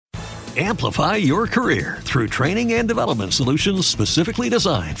Amplify your career through training and development solutions specifically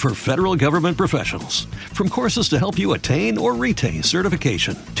designed for federal government professionals. From courses to help you attain or retain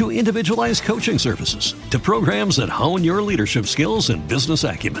certification, to individualized coaching services, to programs that hone your leadership skills and business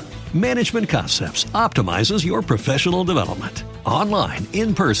acumen, Management Concepts optimizes your professional development. Online,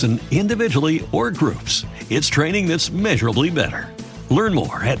 in person, individually, or groups, it's training that's measurably better. Learn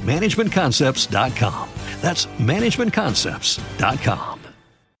more at managementconcepts.com. That's managementconcepts.com.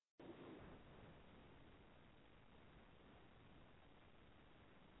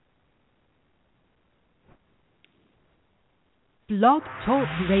 Blog Talk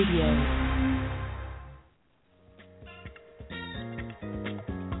Radio.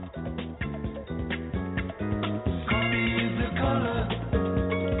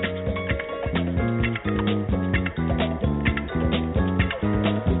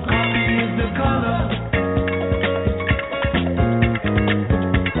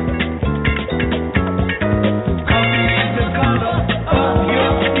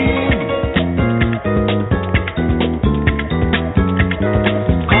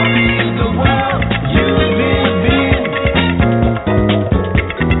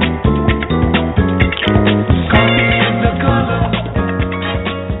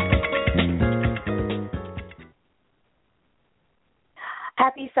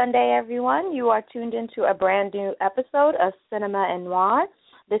 Sunday, everyone. You are tuned into a brand new episode of Cinema and Noir.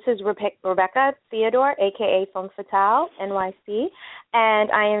 This is ReBecca Theodore, a.k.a. Femme Fatale, NYC,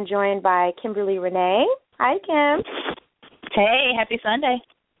 and I am joined by Kimberly Renee. Hi, Kim. Hey, happy Sunday.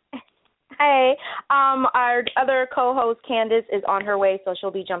 Hey. Our other co-host, Candice, is on her way, so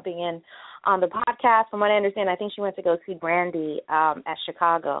she'll be jumping in on the podcast. From what I understand, I think she went to go see Brandy at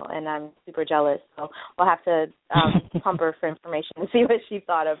Chicago, and I'm super jealous. So we'll have to pump her for information and see what she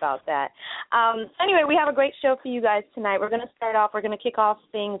thought about that. Anyway, we have a great show for you guys tonight. We're going to kick off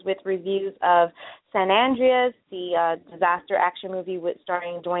things with reviews of San Andreas, the disaster action movie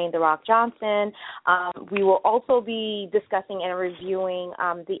starring Dwayne "The Rock" Johnson. We will also be discussing and reviewing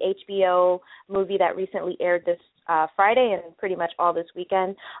the HBO movie that recently aired this Friday and pretty much all this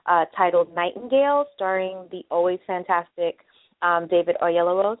weekend, titled Nightingale, starring the always fantastic David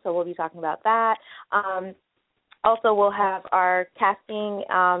Oyelowo. So we'll be talking about that. Also, we'll have our casting,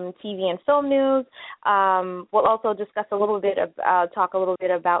 TV and film news. We'll also discuss talk a little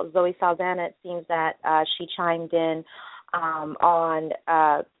bit about Zoe Saldana. It seems that she chimed in on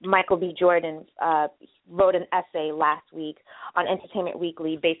Michael B. Jordan wrote an essay last week on Entertainment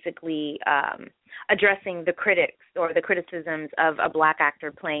Weekly, basically addressing the critics or the criticisms of a black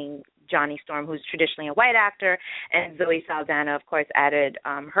actor playing Johnny Storm, who's traditionally a white actor, and Zoe Saldana, of course, added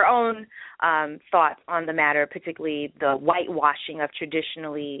her own thoughts on the matter, particularly the whitewashing of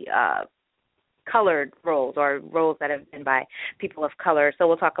traditionally colored roles or roles that have been by people of color. So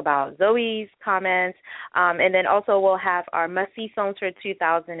we'll talk about Zoe's comments, and then also we'll have our must-see films for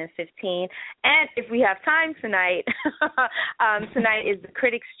 2015. And if we have time tonight, tonight is the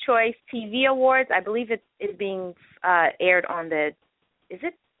Critics' Choice TV Awards. I believe it is being aired on is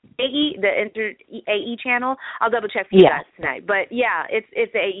it AE, the AE channel? I'll double check for you guys tonight. But yeah,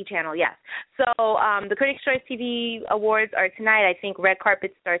 it's the AE channel, yes. So the Critics' Choice TV Awards are tonight. I think red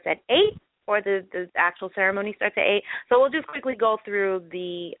carpet starts at 8. Or the actual ceremony starts at 8. So we'll just quickly go through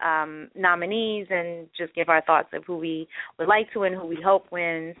the nominees and just give our thoughts of who we would like to and who we hope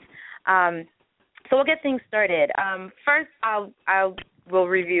wins. So we'll get things started. First, we'll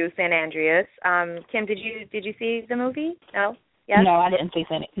review San Andreas. Kim, did you see the movie? No? Yes? No, I didn't see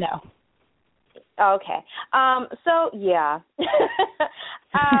any. No. Okay. So yeah.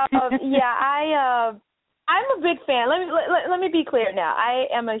 I'm a big fan. Let me be clear now. I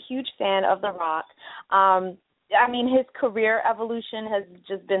am a huge fan of The Rock. I mean, his career evolution has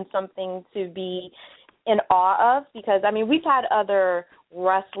just been something to be in awe of because, I mean, we've had other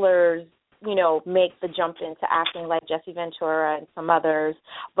wrestlers, make the jump into acting like Jesse Ventura and some others,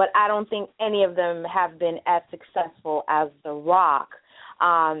 but I don't think any of them have been as successful as The Rock.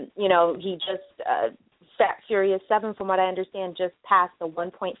 He just Furious 7, from what I understand, just passed the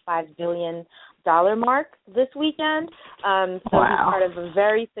 $1.5 billion mark this weekend. So He's part of a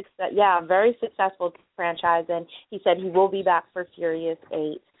very successful franchise, and he said he will be back for Furious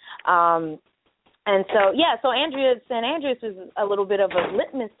 8. And so San Andreas is a little bit of a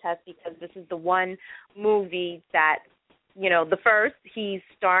litmus test because this is the one movie that, the first, he's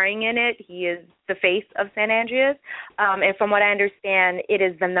starring in it. He is the face of San Andreas. And from what I understand, it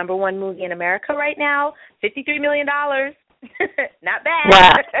is the #1 movie in America right now, $53 million. Not bad.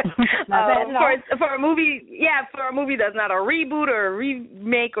 Wow. Not bad at all. For a movie that's not a reboot or a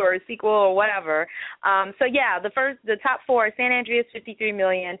remake or a sequel or whatever. The top four: San Andreas, $53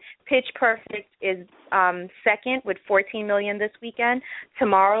 million. Pitch Perfect is second with $14 million this weekend.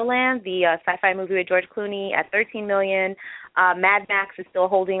 Tomorrowland, the sci-fi movie with George Clooney, at $13 million. Mad Max is still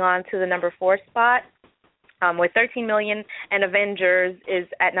holding on to the number 4 spot with $13 million, and Avengers is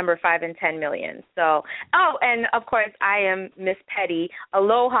at number 5 and $10 million. So, and of course, I am Miss Petty.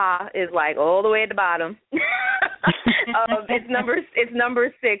 Aloha is like all the way at the bottom. It's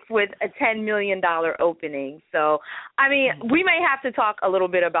number 6 with a $10 million opening. So, I mean, we may have to talk a little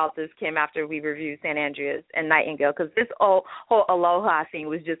bit about this, Kim, after we review San Andreas and Nightingale, because this whole Aloha thing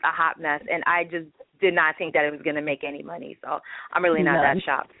was just a hot mess, and I just did not think that it was going to make any money. So I'm really not that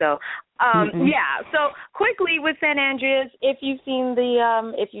shocked. So, So quickly with San Andreas, if you've seen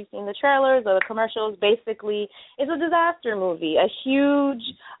the trailers or the commercials, basically it's a disaster movie. A huge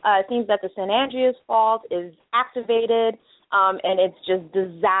it seems that the San Andreas fault is activated, and it's just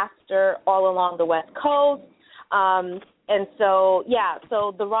disaster all along the West Coast. And so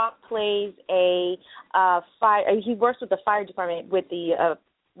The Rock plays a fire. He works with the fire department with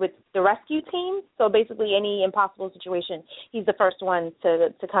the rescue team. So basically any impossible situation, he's the first one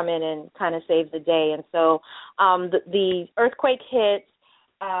to come in and kind of save the day. And so the earthquake hits.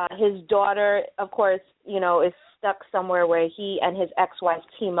 His daughter, of course, is stuck somewhere where he and his ex-wife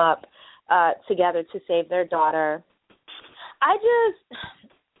team up together to save their daughter. I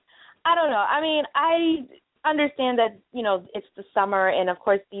don't know. I mean, I understand that, it's the summer, and of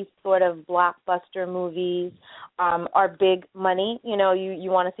course these sort of blockbuster movies are big money. You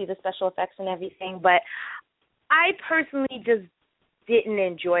want to see the special effects and everything, but I personally just didn't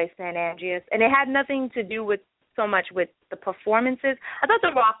enjoy San Andreas, and it had nothing to do with so much with the performances. I thought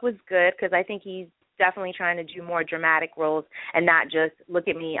The Rock was good because I think he's definitely trying to do more dramatic roles and not just, look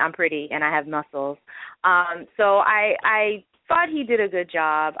at me, I'm pretty and I have muscles. So I thought he did a good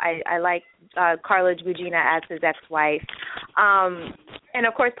job. I like Carla Gugino as his ex-wife. And,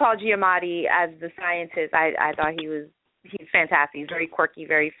 of course, Paul Giamatti as the scientist. I thought he's fantastic. He's very quirky,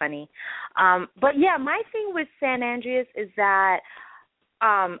 very funny. But, yeah, my thing with San Andreas is that,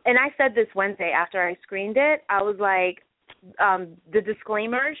 and I said this Wednesday after I screened it, I was like, the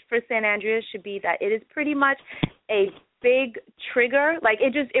disclaimer for San Andreas should be that it is pretty much a big trigger. Like,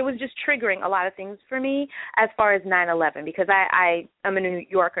 it was just triggering a lot of things for me as far as 9/11, because I am a New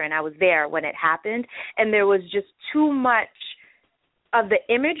Yorker and I was there when it happened, and there was just too much of the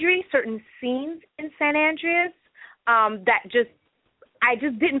imagery, certain scenes in San Andreas that I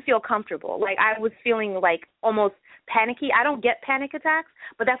just didn't feel comfortable. Like, I was feeling like almost panicky. I don't get panic attacks,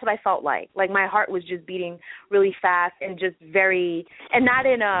 but that's what I felt like. Like, my heart was just beating really fast and just very, and not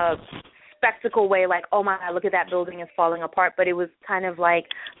in a spectacle way, like, oh my God, look at that building is falling apart, but it was kind of like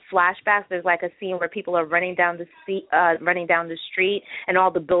flashbacks. There's like a scene where people are running down the street and all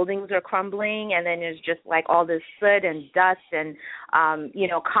the buildings are crumbling, and then there's just like all this soot and dust and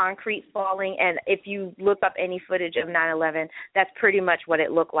concrete falling. And if you look up any footage of 9/11, that's pretty much what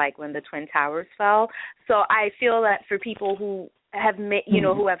it looked like when the Twin Towers fell. So I feel that for people who have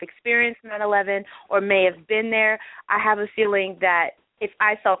who have experienced 9/11 or may have been there, I have a feeling that if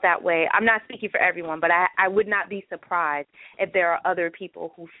I felt that way, I'm not speaking for everyone, but I would not be surprised if there are other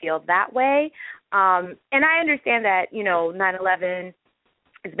people who feel that way. And I understand that, 9/11,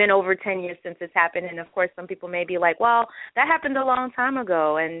 it's been over 10 years since it's happened, and of course some people may be like, well, that happened a long time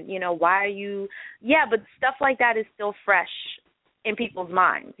ago, and, why are you, but stuff like that is still fresh in people's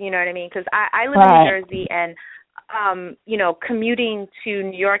minds, you know what I mean? Because I live in New Jersey, and commuting to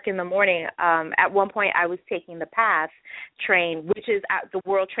New York in the morning, at one point I was taking the PATH train, which is at the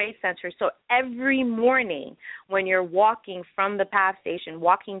World Trade Center. So every morning when you're walking from the PATH station,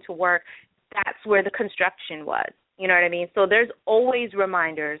 walking to work, that's where the construction was. You know what I mean? So there's always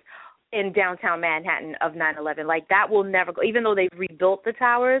reminders in downtown Manhattan of 9/11. Like, that will never go. Even though they've rebuilt the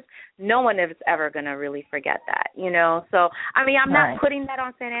towers, no one is ever going to really forget that, So, I mean, I'm not putting that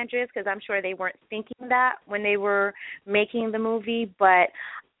on San Andreas because I'm sure they weren't thinking that when they were making the movie. But,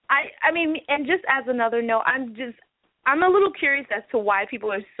 I mean, and just as another note, I'm a little curious as to why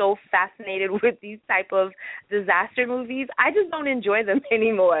people are so fascinated with these type of disaster movies. I just don't enjoy them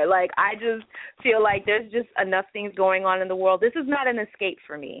anymore. Like, I just feel like there's just enough things going on in the world. This is not an escape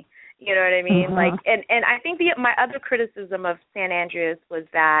for me. You know what I mean? Like, and I think my other criticism of San Andreas was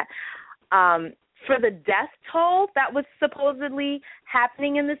that for the death toll that was supposedly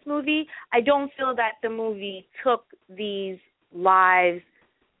happening in this movie, I don't feel that the movie took these lives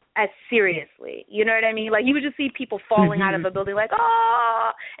as seriously. You know what I mean? Like, you would just see people falling out of a building like,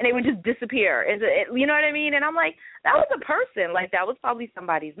 oh, and they would just disappear. You know what I mean? And I'm like, that was a person. Like, that was probably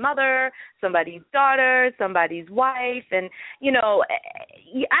somebody's mother, somebody's daughter, somebody's wife, and, you know,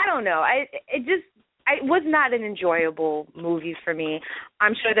 I don't know. It was not an enjoyable movie for me.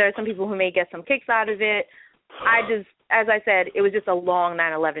 I'm sure there are some people who may get some kicks out of it. As I said, it was just a long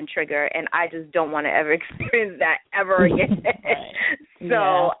 9/11 trigger, and I just don't want to ever experience that ever again.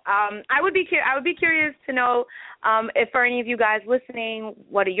 So I would be curious to know if for any of you guys listening,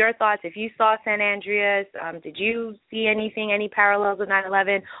 what are your thoughts? If you saw San Andreas, did you see any parallels with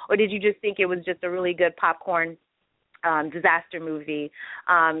 9/11, or did you just think it was just a really good popcorn disaster movie?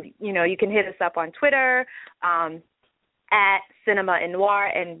 You know, you can hit us up on Twitter at Cinema and Noir,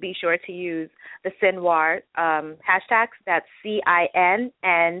 and be sure to use the Cinnoir hashtags. That's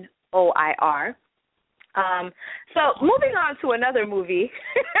CINNOIR. So moving on to another movie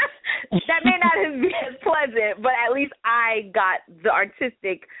that may not have been as pleasant, but at least I got the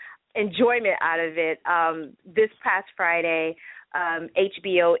artistic enjoyment out of it. This past Friday,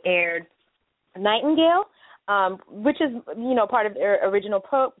 HBO aired Nightingale, which is, you know, part of their original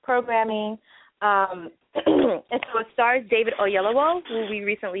programming. And so it stars David Oyelowo, who we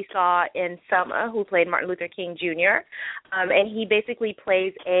recently saw in Selma, who played Martin Luther King Jr., and he basically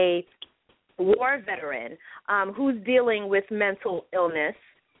plays a war veteran who's dealing with mental illness.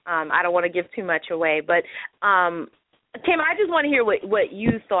 I don't want to give too much away, but Kim, I just want to hear what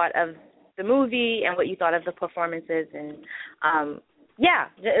you thought of the movie and what you thought of the performances, and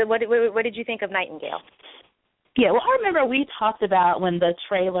what did you think of Nightingale? Yeah, well, I remember we talked about when the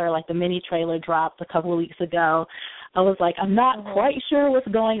trailer, like the mini trailer, dropped a couple of weeks ago. I was like, I'm not quite sure what's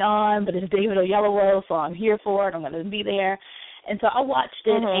going on, but it's David Oyelowo, so I'm here for it. I'm going to be there. And so I watched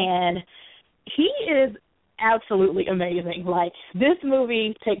it, and he is absolutely amazing. Like, this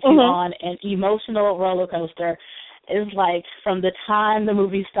movie takes you on an emotional roller coaster. It's like from the time the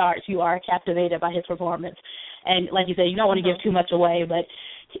movie starts, you are captivated by his performance. And like you said, you don't want to give too much away, but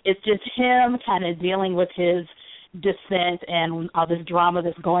it's just him kind of dealing with his descent and all this drama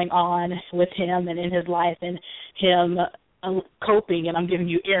that's going on with him and in his life, and him coping, and I'm giving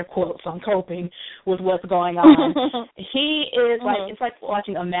you air quotes on coping, with what's going on. He is like, it's like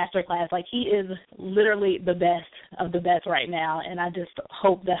watching a master class. Like, he is literally the best of the best right now, and I just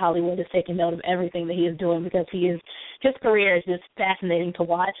hope that Hollywood is taking note of everything that he is doing, because his career is just fascinating to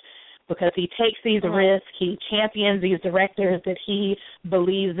watch, because he takes these risks, he champions these directors that he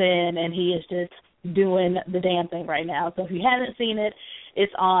believes in, and he is just doing the damn thing right now. So if you haven't seen it,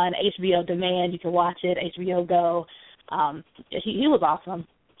 it's on HBO Demand. You can watch it, HBO Go. He was awesome.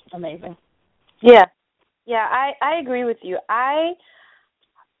 Amazing. Yeah, I agree with you.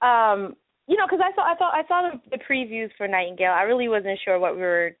 You know, because I saw the previews for Nightingale. I really wasn't sure what we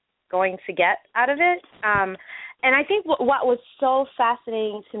were going to get out of it. And I think what was so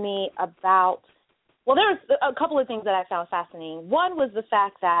fascinating to me about, well, there was a couple of things that I found fascinating. One was the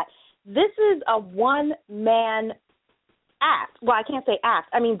fact that this is a one-man act. Well, I can't say act.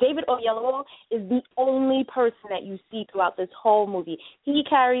 I mean, David Oyelowo is the only person that you see throughout this whole movie. He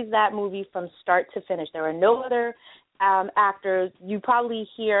carries that movie from start to finish. There are no other actors. You probably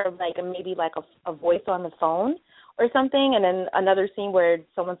hear maybe a voice on the phone or something, and then another scene where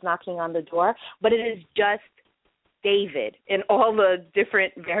someone's knocking on the door. But it is just David in all the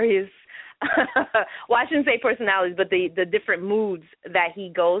different various, well, I shouldn't say personalities, but the different moods that he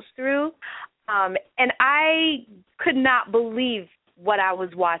goes through. And I could not believe what I was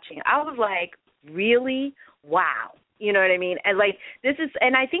watching. I was like, really? Wow. You know what I mean? And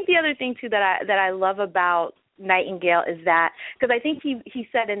and I think the other thing too that I love about Nightingale is that, because I think he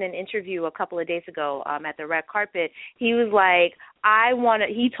said in an interview a couple of days ago at the red carpet, he was like,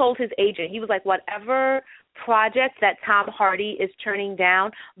 he told his agent, he was like, whatever project that Tom Hardy is turning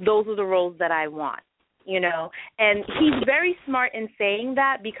down, those are the roles that I want. You know, and he's very smart in saying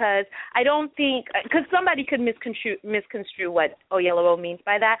that, because I don't think, because somebody could misconstrue what Oyelowo means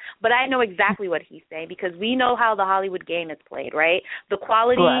by that, but I know exactly what he's saying, because we know how the Hollywood game is played, right? The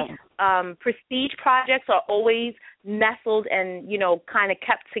quality prestige projects are always nestled and, you know, kind of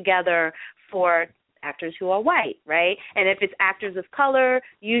kept together for actors who are white, right? And if it's actors of color,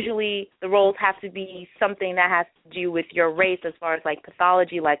 usually the roles have to be something that has to do with your race, as far as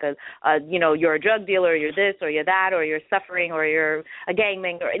pathology, you know, you're a drug dealer, or you're this, or you're that, or you're suffering, or you're a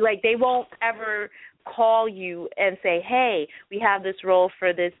gangbanger. They won't ever call you and say, hey, we have this role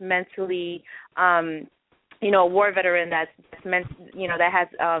for this mentally, you know, war veteran that has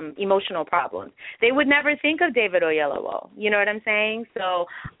emotional problems. They would never think of David Oyelowo. You know what I'm saying? So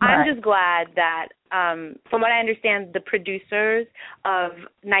I'm just glad that from what I understand, the producers of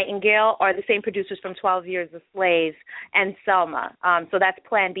Nightingale are the same producers from 12 Years a Slave and Selma. So that's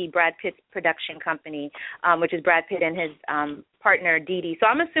Plan B, Brad Pitt's production company, which is Brad Pitt and his partner, Dee Dee. So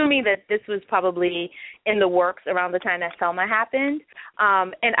I'm assuming that this was probably in the works around the time that Selma happened.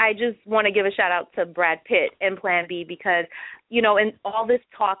 And I just want to give a shout-out to Brad Pitt and Plan B because, you know, in all this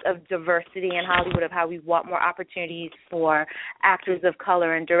talk of diversity in Hollywood, of how we want more opportunities for actors of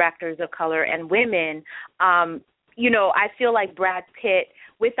color and directors of color and women, you know, I feel like Brad Pitt,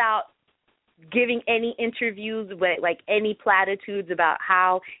 without giving any interviews with, like, any platitudes about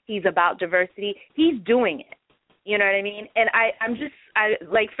how he's about diversity, he's doing it. You know what I mean? And I'm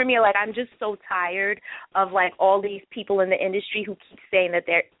just so tired of, like, all these people in the industry who keep saying that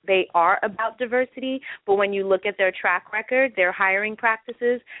they are about diversity, but when you look at their track record, their hiring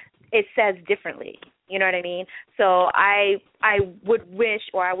practices, it says differently. You know what I mean? So I would wish,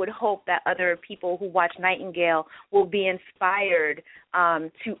 or I would hope, that other people who watch Nightingale will be inspired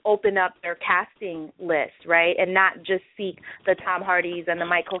to open up their casting list, right, and not just seek the Tom Hardys and the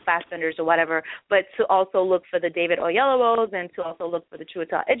Michael Fassbenders or whatever, but to also look for the David Oyelowo's and to also look for the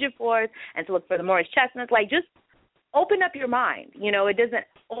Chiwetel Ejiofor and to look for the Morris Chestnuts. Like, just open up your mind. You know, it doesn't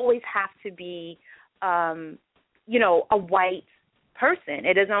always have to be, you know, a white person.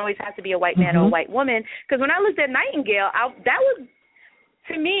 It doesn't always have to be a white man or a white woman. Because when I looked at Nightingale, that was,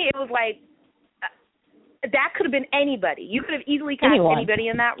 to me, it was like, that could have been anybody. You could have easily cast anybody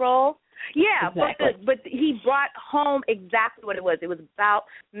in that role. Yeah, exactly. but he brought home exactly what it was. It was about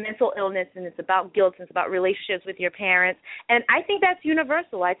mental illness, and it's about guilt, and it's about relationships with your parents. And I think that's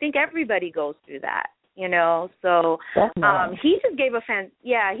universal. I think everybody goes through that, you know. So he just gave a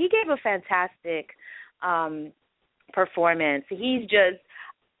fantastic performance. He's just,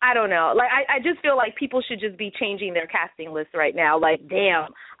 I don't know. Like, I just feel like people should just be changing their casting list right now. Like, damn,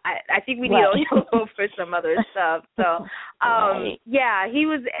 I think we need to go for some other stuff. So, yeah, he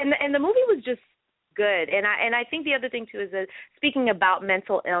was, and the movie was just good. And I think the other thing too is that, speaking about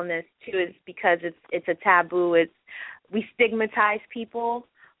mental illness too, is because it's a taboo. We stigmatize people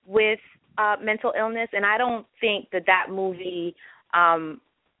with mental illness, and I don't think that movie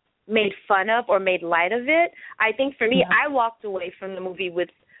made fun of or made light of it. I think for me, I walked away from the movie with,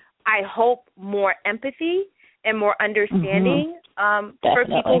 I hope, more empathy and more understanding for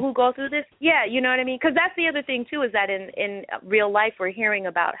people who go through this. Yeah, you know what I mean? Because that's the other thing, too, is that in real life we're hearing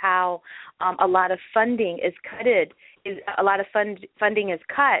about how a lot of funding is funding is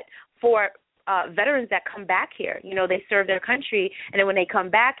cut for veterans that come back here. You know, they serve their country, and then when they come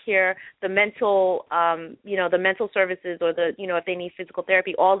back here, the mental, the mental services, or if they need physical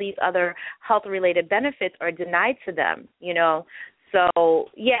therapy, all these other health-related benefits are denied to them, you know. So,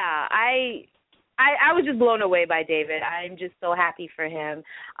 yeah, I was just blown away by David. I'm just so happy for him.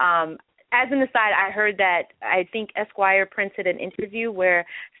 As an aside, I heard that I think Esquire printed an interview where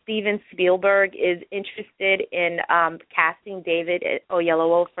Steven Spielberg is interested in casting David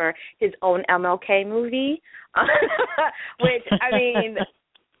Oyelowo for his own MLK movie, which, I mean,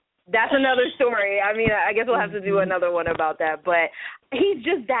 that's another story. I mean, I guess we'll have to do another one about that, but he's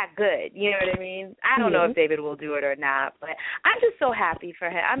just that good. You know what I mean? I don't know if David will do it or not, but I'm just so happy for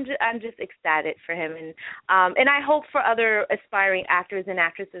him. I'm just ecstatic for him, and I hope for other aspiring actors and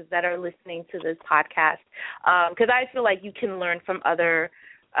actresses that are listening to this podcast, because I feel like you can learn from other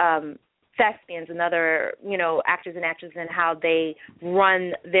thespians and other, actors and actresses and how they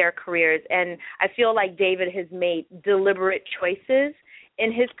run their careers. And I feel like David has made deliberate choices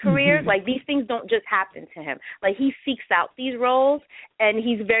in his career. Like, these things don't just happen to him. Like, he seeks out these roles, and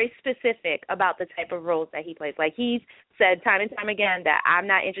he's very specific about the type of roles that he plays. Like, he's said time and time again that I'm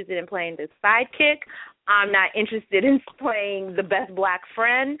not interested in playing the sidekick. I'm not interested in playing the best black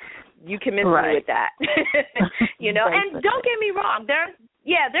friend. You can miss me with that. And don't get me wrong. There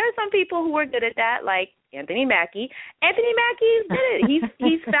are some people who are good at that, like Anthony Mackie. Anthony Mackie is good at it.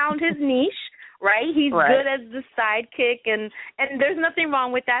 He's found his niche. Right? He's good as the sidekick, and there's nothing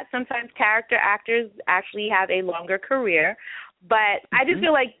wrong with that. Sometimes character actors actually have a longer career. But I just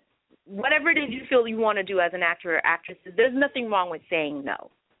feel like whatever it is you feel you want to do as an actor or actress, there's nothing wrong with saying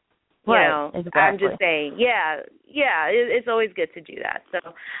no. Exactly. I'm just saying, it's always good to do that. So,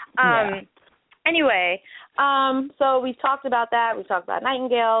 anyway, so we've talked about that. We've talked about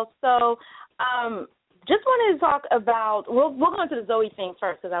Nightingale. So, just wanted to talk about. We'll go into the Zoe thing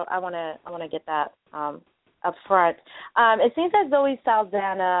first because I want to get that up front. It seems that Zoe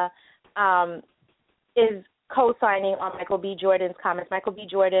Saldana is co-signing on Michael B. Jordan's comments. Michael B.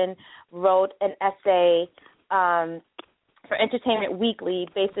 Jordan wrote an essay for Entertainment Weekly,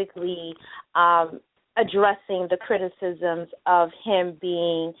 basically addressing the criticisms of him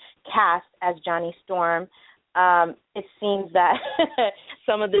being cast as Johnny Storm. It seems that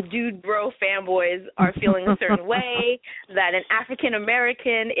some of the dude bro fanboys are feeling a certain way, that an African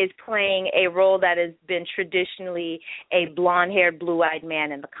American is playing a role that has been traditionally a blonde-haired, blue-eyed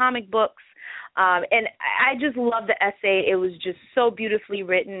man in the comic books. And I just love the essay. It was just so beautifully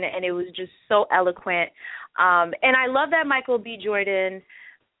written, and it was just so eloquent. And I love that Michael B. Jordan,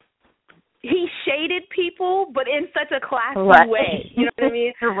 he shaded people, but in such a classy way. You know what I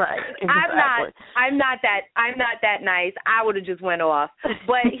mean? Right. Exactly. I'm not that nice. I would have just went off.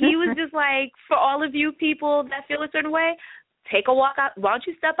 But he was just like, for all of you people that feel a certain way, take a walk out. Why don't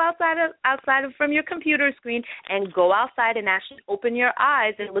you step outside from your computer screen and go outside and actually open your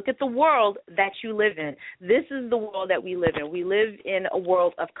eyes and look at the world that you live in. This is the world that we live in. We live in a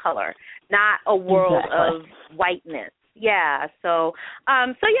world of color, not a world of whiteness. Yeah, so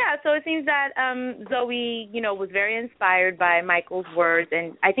it seems that Zoe, was very inspired by Michael's words,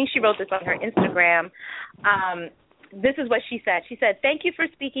 and I think she wrote this on her Instagram. This is what she said. She said, "Thank you for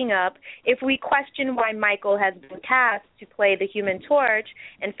speaking up. If we question why Michael has been cast to play the Human Torch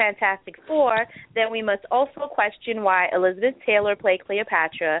in Fantastic Four, then we must also question why Elizabeth Taylor played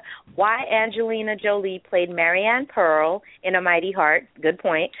Cleopatra, why Angelina Jolie played Marianne Pearl in A Mighty Heart, good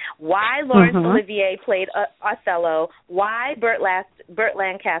point, why Laurence Olivier played Othello, why Burt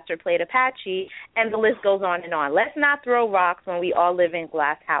Lancaster played Apache, and the list goes on and on. Let's not throw rocks when we all live in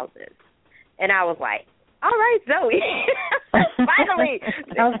glass houses." And I was like, all right, Zoe. Finally,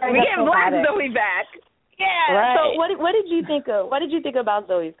 we getting Black Zoe back. Yeah. Right. So what did you think of? What did you think about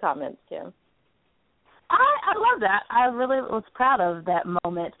Zoe's comments, Kim? I love that. I really was proud of that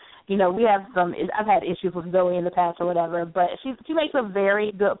moment. We have I've had issues with Zoe in the past or whatever, but she makes a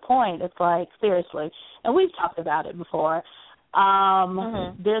very good point. It's like, seriously, and we've talked about it before.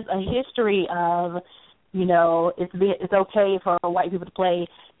 There's a history of, it's okay for white people to play,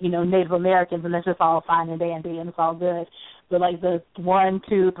 Native Americans, and that's just all fine and dandy, and it's all good. But, like, the 1,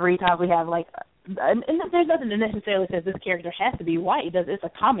 2, 3 times we have, like, and there's nothing that necessarily says this character has to be white. It's a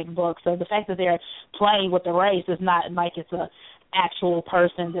comic book, so the fact that they're playing with the race is not like it's a actual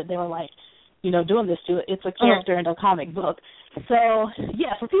person that they were, like, doing this to. It's a character in a comic book. So,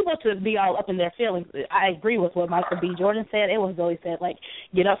 yeah, for people to be all up in their feelings, I agree with what Michael B. Jordan said. It was Zoe said, like,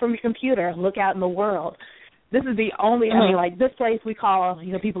 get up from your computer, look out in the world. This is the only, this place we call,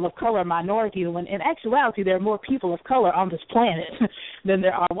 people of color minorities, when in actuality there are more people of color on this planet than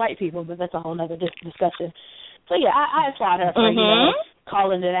there are white people, but that's a whole other discussion. So, yeah, I applaud her for,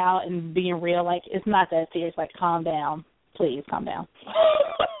 calling it out and being real. Like, it's not that serious. Like, calm down. Please, calm down.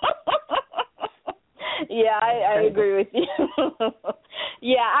 Yeah, I agree with you.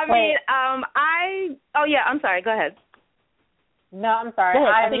 Yeah, I mean, I'm sorry. Go ahead. No, I'm sorry.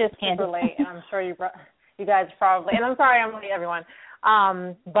 I think it's super late, and I'm sure you guys probably, and I'm sorry I'm late, everyone.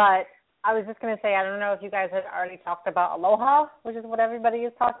 But I was just going to say, I don't know if you guys had already talked about Aloha, which is what everybody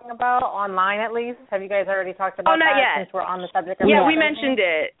is talking about, online at least. Have you guys already talked about not that yet. Since we're on the subject of Yeah, we mentioned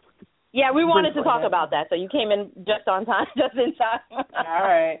it. Yeah, we wanted to talk about that, so you came in just on time, just in time. All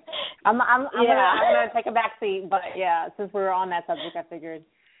right. I'm gonna take a back seat, but yeah, since we were on that subject, I figured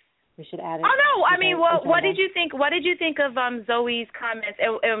we should add it. Oh no, I mean, what did you think? What did you think of Zoe's comments?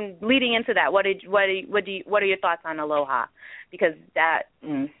 And leading into that, what are your thoughts on Aloha? Because that.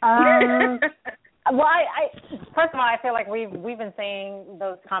 Well, I first of all, I feel like we've been saying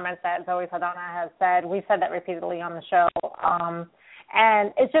those comments that Zoe Saldana has said. We've said that repeatedly on the show.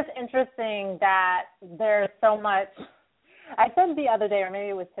 And it's just interesting that there's so much. I said the other day, or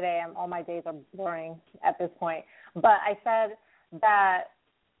maybe it was today, all my days are boring at this point, but I said that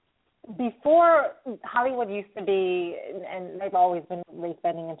before Hollywood used to be, and they've always been race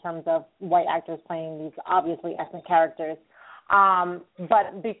bending in terms of white actors playing these obviously ethnic characters,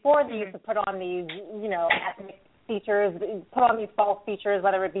 but before they used to put on these, ethnic features, put on these false features,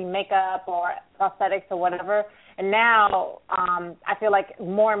 whether it be makeup or prosthetics or whatever. And now I feel like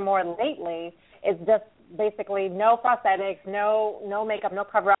more and more lately it's just basically no prosthetics, no makeup, no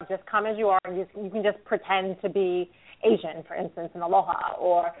cover-up, just come as you are, and you can just pretend to be Asian, for instance, in Aloha,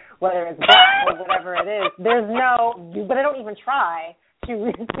 or whether it's black or whatever it is. But I don't even try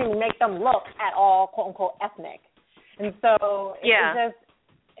to make them look at all, quote-unquote, ethnic. And so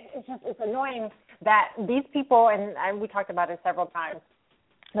it's annoying that these people, and we talked about it several times,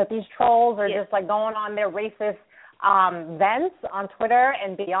 that these trolls are just like going on their racist vents on Twitter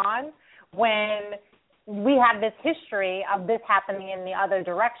and beyond, when we have this history of this happening in the other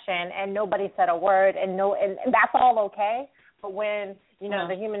direction and nobody said a word, and that's all okay. But when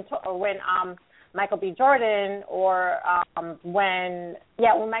the Michael B. Jordan or when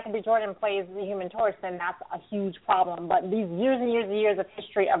Michael B. Jordan plays the Human Torch, then that's a huge problem. But these years and years and years of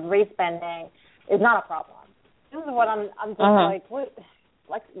history of race bending is not a problem. This is what I'm just like, what?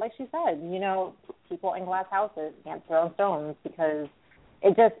 Like she said, people in glass houses can't throw stones because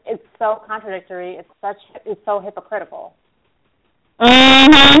it's so contradictory. It's so hypocritical.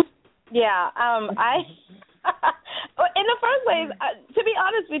 Mm-hmm. Yeah. In the first place, to be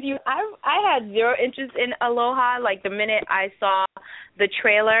honest with you, I had zero interest in Aloha. Like the minute I saw the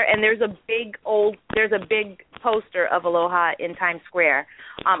trailer, and there's a big poster of Aloha in Times Square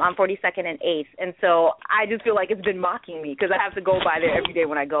on 42nd and 8th, and so I just feel like it's been mocking me because I have to go by there every day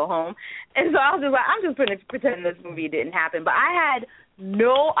when I go home, and so I was just like, I'm just going to pretend this movie didn't happen. But I had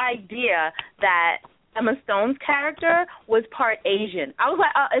no idea that Emma Stone's character was part Asian. I was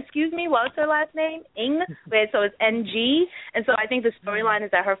like, excuse me, what's her last name? Ng? Wait, so it's NG? And so I think the storyline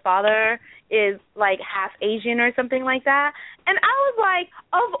is that her father is like half Asian or something like that. And I was like,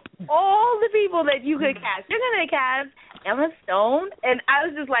 of all the people that you could cast, you're going to cast Emma Stone? And I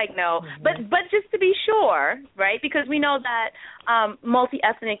was just like, no. But just to be sure, right, because we know that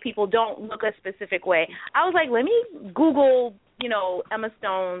multi-ethnic people don't look a specific way, I was like, let me Google Emma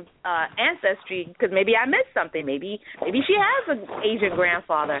Stone's ancestry, because maybe I missed something. Maybe she has an Asian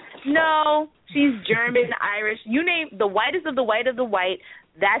grandfather. No, she's German, Irish. You name the whitest of the white of the white.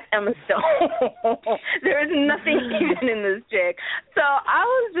 That's Emma Stone. There is nothing even in this chick. So I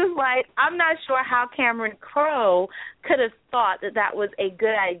was just like, I'm not sure how Cameron Crowe could have thought that was a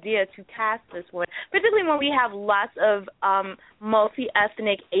good idea to cast this one, particularly when we have lots of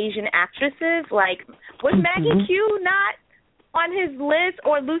multi-ethnic Asian actresses. Like, was Maggie Q not on his list,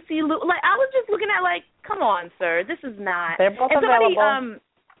 or Lucy Liu? Like, I was just looking at, like, come on, sir, this is not. They're both available.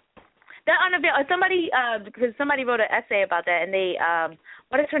 They're unavailable. Because somebody wrote an essay about that, and they,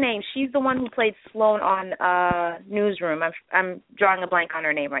 what is her name? She's the one who played Sloane on Newsroom. I'm drawing a blank on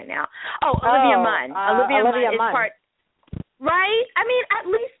her name right now. Olivia Munn. Olivia Munn is part. Right? I mean, at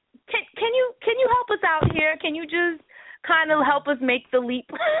least can you help us out here? Can you just kind of help us make the leap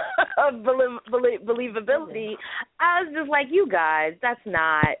of believability? I was just like, you guys, that's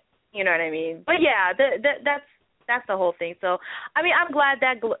not, you know what I mean? But yeah, that's the whole thing. So, I mean, I'm glad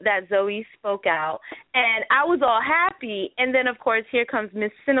that Zoe spoke out, and I was all happy. And then, of course, here comes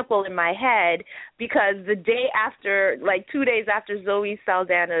Miss Cynical in my head, because the day after, like 2 days after Zoe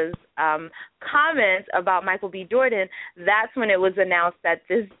Saldana's comments about Michael B. Jordan, that's when it was announced that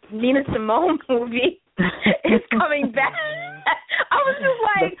this Nina Simone movie is coming back. I was just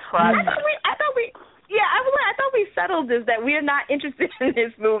like, I thought we settled this, that we are not interested in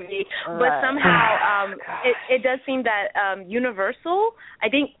this movie. Right. But somehow it does seem that Universal, I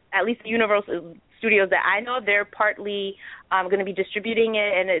think at least the Universal Studios that I know, they're partly going to be distributing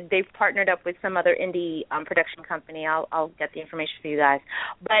it, and they've partnered up with some other indie production company. I'll get the information for you guys.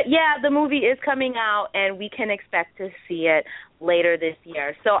 But yeah, the movie is coming out, and we can expect to see it later this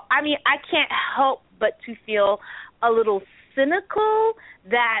year. So, I mean, I can't help but to feel a little cynical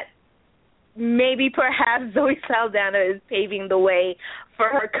that maybe perhaps Zoe Saldana is paving the way for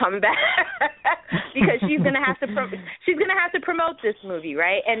her comeback because she's gonna have to promote this movie,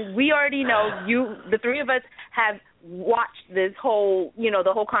 right? And we already know, the three of us have watched this whole,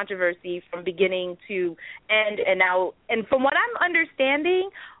 the whole controversy from beginning to end, and from what I'm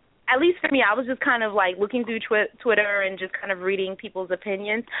understanding, at least for me, I was just kind of like looking through Twitter and just kind of reading people's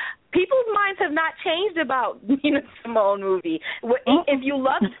opinions. People's minds have not changed about Nina Simone movie. If you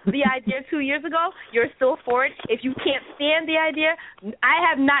loved the idea 2 years ago, you're still for it. If you can't stand the idea, I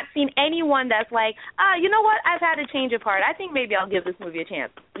have not seen anyone that's like, you know what, I've had a change of heart. I think maybe I'll give this movie a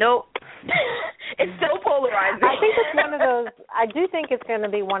chance. Nope. It's so polarizing. I think it's one of those. I do think it's going to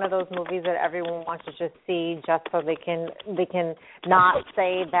be one of those movies that everyone wants to just see, just so they can not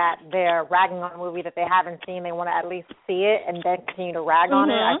say that they're ragging on a movie that they haven't seen. They want to at least see it and then continue to rag on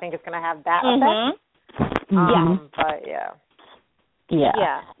it. I think it's going to have that effect. But yeah.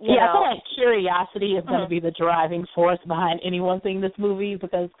 I feel like curiosity is going to be the driving force behind anyone seeing this movie,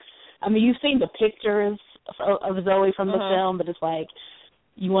 because, I mean, you've seen the pictures of Zoe from the film, but it's like,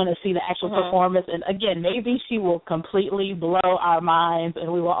 you want to see the actual performance. And, again, maybe she will completely blow our minds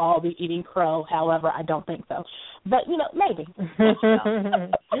and we will all be eating crow. However, I don't think so. But, maybe.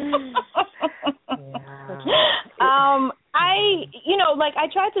 I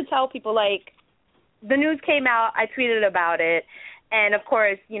tried to tell people, like, the news came out, I tweeted about it, and, of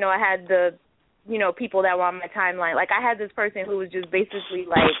course, I had the, people that were on my timeline. Like, I had this person who was just basically,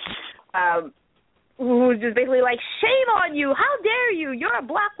 like, shame on you. How dare you? You're a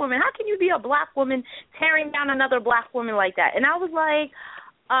black woman. How can you be a black woman tearing down another black woman like that? And I was like,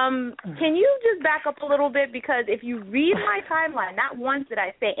 Can you just back up a little bit? Because if you read my timeline, not once did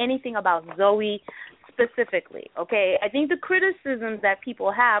I say anything about Zoe specifically, okay? I think the criticisms that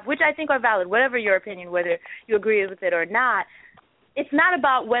people have, which I think are valid, whatever your opinion, whether you agree with it or not, it's not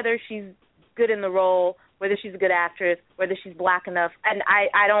about whether she's good in the role, whether she's a good actress, whether she's black enough. And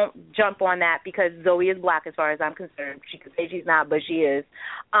I don't jump on that because Zoe is black as far as I'm concerned. She could say she's not, but she is.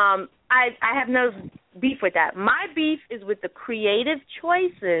 I have no beef with that. My beef is with the creative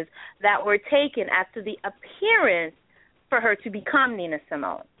choices that were taken as to the appearance for her to become Nina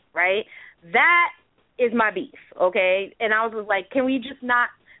Simone, right? That is my beef, okay? And I was just like, can we just not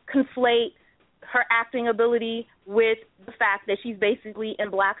conflate her acting ability with the fact that she's basically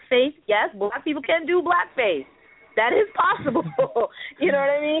in blackface? Yes, black people can do blackface. That is possible. You know what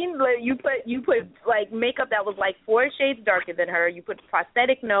I mean? Like you put like makeup that was like 4 shades darker than her. You put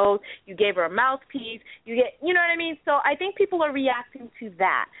prosthetic nose. You gave her a mouthpiece. You know what I mean? So I think people are reacting to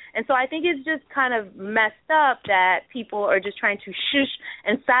that. And so I think it's just kind of messed up that people are just trying to shush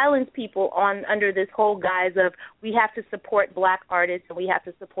and silence people under this whole guise of we have to support black artists and we have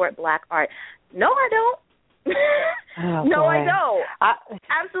to support black art. No, I don't. No, I don't.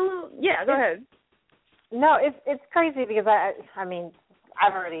 Absolutely. Yeah, go ahead. No, it's crazy because I mean,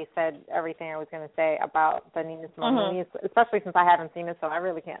 I've already said everything I was going to say about the Nina Simone movie, especially since I haven't seen it, so I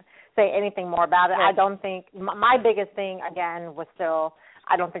really can't say anything more about it. Right. I don't think my biggest thing again was still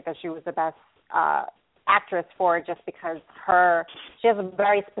I don't think that she was the best actress for it, just because she has a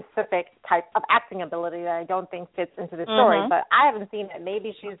very specific type of acting ability that I don't think fits into the story. But I haven't seen it.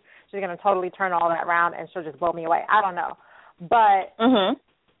 Maybe she's going to totally turn all that around and she'll just blow me away. I don't know, but.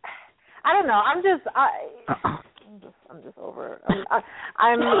 I don't know. I'm just over it.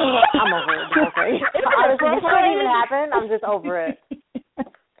 I'm over it. Okay. Honestly, before it even happened, I'm just over it.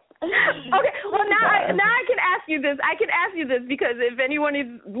 Okay. Well, now I can ask you this. Because if anyone has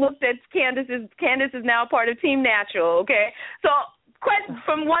looked at Candice is now part of Team Natural. Okay. So.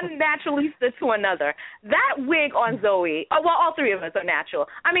 From one naturalista to another. That wig on Zoe, well, all 3 of us are natural.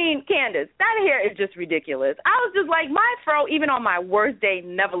 I mean, Candice, that hair is just ridiculous. I was just like, my fro, even on my worst day,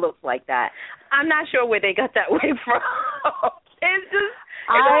 never looks like that. I'm not sure where they got that wig from. It's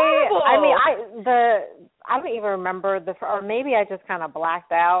horrible. I mean, I don't even remember or maybe I just kind of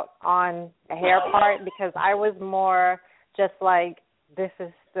blacked out on the hair part because I was more just like, this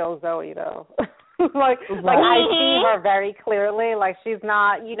is still Zoe, though. like I see her very clearly. Like she's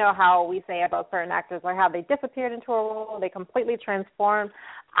not, you know how we say about certain actors, like how they disappeared into a role, they completely transformed.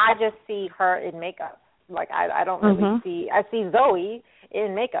 I just see her in makeup. Like I don't really see. I see Zoe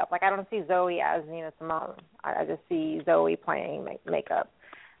in makeup. Like I don't see Zoe as Nina Simone. I just see Zoe playing makeup,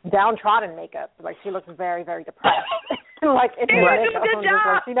 downtrodden makeup. Like she looks very, very depressed. Like it's makeup.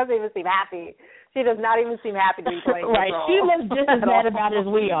 Like, she doesn't even seem happy. She does not even seem happy to be playing this role. She looks just as mad about it as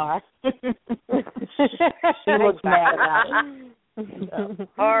we are. She looks mad about it.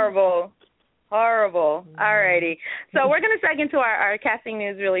 Horrible. All righty. So we're going to segue into our casting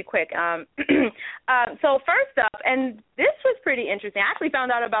news really quick. So first up, and this was pretty interesting. I actually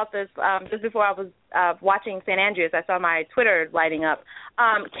found out about this just before I was watching San Andreas. I saw my Twitter lighting up.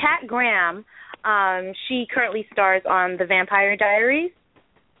 Kat Graham, she currently stars on The Vampire Diaries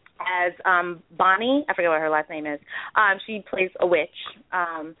as Bonnie. I forget what her last name is. She plays a witch.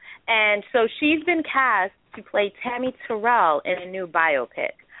 And so she's been cast to play Tammy Terrell in a new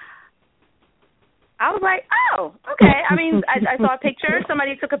biopic. I was like, oh, okay. I mean, I saw a picture.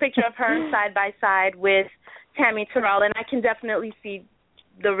 Somebody took a picture of her side by side with Tammy Terrell, and I can definitely see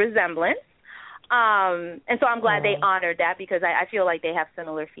the resemblance. And so I'm glad they honored that because I feel like they have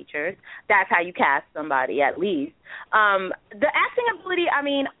similar features. That's how you cast somebody, at least. The acting ability, I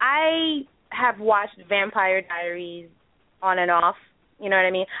mean, I have watched Vampire Diaries on and off. You know what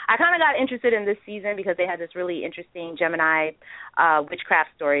I mean? I kind of got interested in this season because they had this really interesting Gemini witchcraft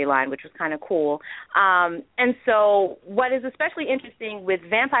storyline, which was kind of cool. And so what is especially interesting with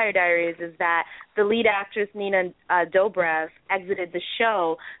Vampire Diaries is that the lead actress, Nina Dobrev, exited the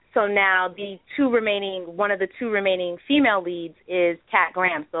show. So now one of the two remaining female leads is Kat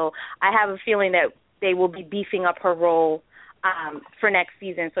Graham. So I have a feeling that they will be beefing up her role for next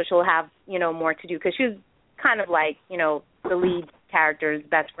season. So she'll have, more to do because she was kind of like, the lead character's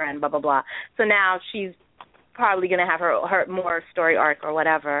best friend, blah, blah, blah. So now she's probably going to have her more story arc or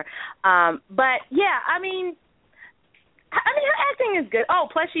whatever. But, yeah, I mean, her acting is good. Oh,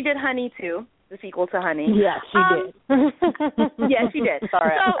 plus she did Honey, too, the sequel to Honey. Yeah, she did. Yeah, she did.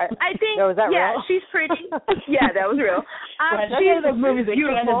 Sorry. So I think, was that real? She's pretty. Yeah, that was real. She's one of those movies that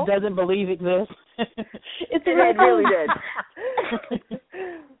Candice doesn't believe exist. It really did.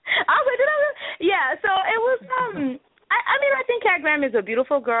 I was like, yeah, so it was, I think Kat Graham is a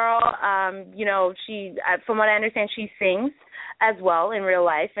beautiful girl. She, from what I understand, she sings as well in real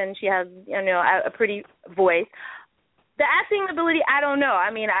life, and she has, a pretty voice. The acting ability, I don't know.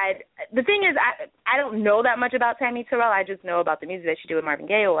 I mean, the thing is, I don't know that much about Tammy Terrell. I just know about the music that she did with Marvin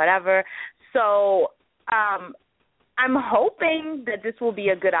Gaye or whatever. So I'm hoping that this will be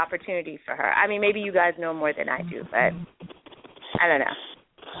a good opportunity for her. I mean, maybe you guys know more than I do, but I don't know.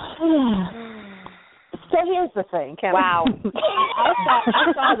 So here's the thing, Kim. Wow.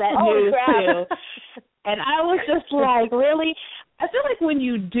 I saw that news too, and I was just like, really? I feel like when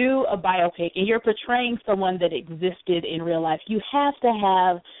you do a biopic and you're portraying someone that existed in real life, you have to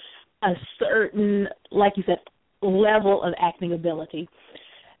have a certain, like you said, level of acting ability.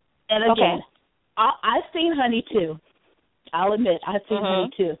 And again, I've seen Honey too. I'll admit, I've seen Honey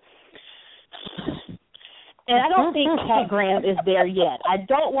too. And I don't think Kat Graham is there yet. I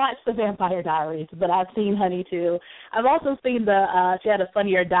don't watch The Vampire Diaries, but I've seen Honey too. I've also seen she had a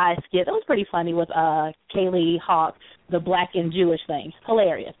Funny or Die skit. That was pretty funny with Kaylee Hawk, the black and Jewish thing.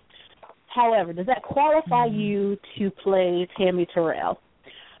 Hilarious. However, does that qualify you to play Tammy Terrell?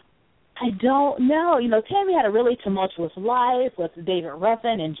 I don't know. Tammy had a really tumultuous life with David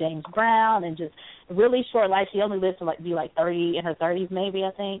Ruffin and James Brown, and just a really short life. She only lived to be 30, in her 30s maybe,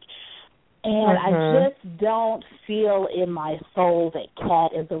 I think. And I just don't feel in my soul that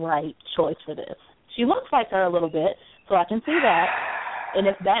Kat is the right choice for this. She looks like her a little bit, so I can see that. And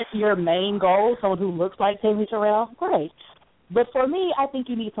if that's your main goal, someone who looks like Tammy Terrell, great. But for me, I think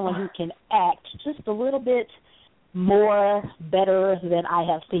you need someone who can act just a little bit more better than I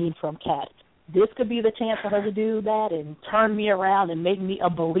have seen from Kat. This could be the chance for her to do that and turn me around and make me a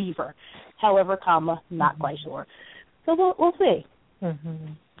believer. However, not quite sure. So we'll see.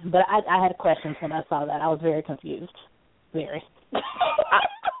 Mm-hmm. But I had questions when I saw that. I was very confused. Very.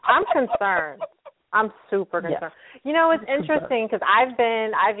 I'm concerned. I'm super concerned. Yeah. It's interesting because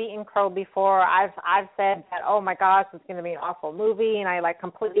I've eaten crow before. I've said that, oh my gosh, it's going to be an awful movie, and I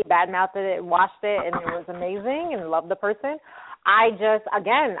completely badmouthed it and watched it, and it was amazing and loved the person. I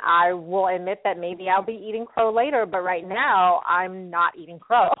will admit that maybe I'll be eating crow later, but right now I'm not eating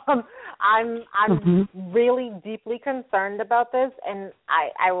crow. I'm really deeply concerned about this, and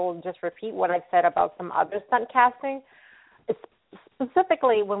I will just repeat what I said about some other stunt casting.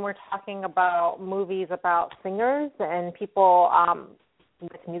 Specifically when we're talking about movies about singers and people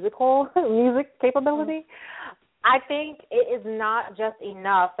with music capability, I think it is not just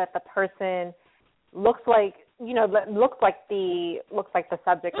enough that the person looks like the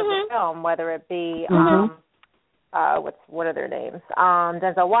subject of the film, whether it be what are their names?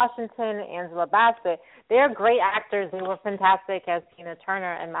 Denzel Washington, Angela Bassett. They're great actors. They were fantastic as Tina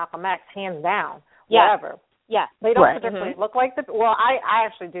Turner and Malcolm X, hands down. Whatever. Yeah, they don't particularly look like the. Well, I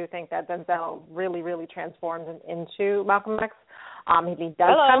actually do think that Denzel really, really transforms into Malcolm X. He does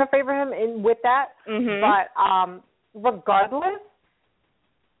kind of favor him with that. But regardless,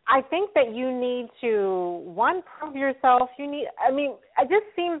 I think that you need to, one, prove yourself. It just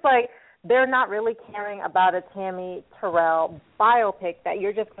seems like they're not really caring about a Tammy Terrell biopic, that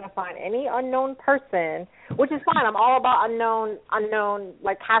you're just going to find any unknown person, which is fine. I'm all about unknown,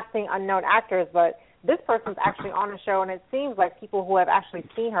 casting unknown actors, but this person's actually on a show, and it seems like people who have actually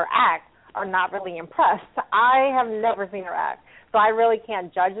seen her act are not really impressed. I have never seen her act, so I really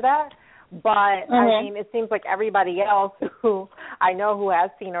can't judge that. But, it seems like everybody else who I know who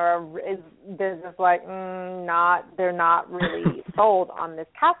has seen her they're just like, they're not really sold on this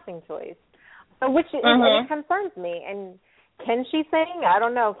casting choice. So it concerns me. And can she sing? I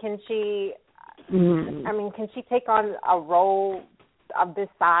don't know. Can she, can she take on a role of this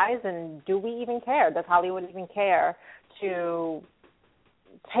size, and do we even care? Does Hollywood even care to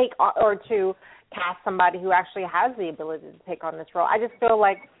take or to cast somebody who actually has the ability to take on this role? I just feel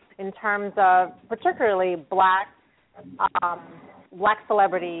like in terms of particularly black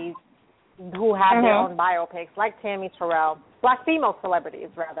celebrities who have their own biopics, like Tammy Terrell, black female celebrities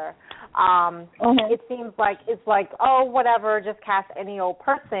rather, it seems like it's like, oh, whatever, just cast any old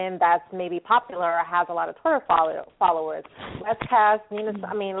person that's maybe popular or has a lot of Twitter followers. Let's cast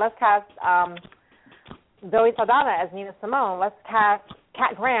Zoe Saldana as Nina Simone. Let's cast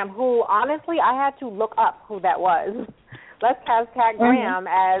Kat Graham, who honestly I had to look up who that was. Let's cast Kat Graham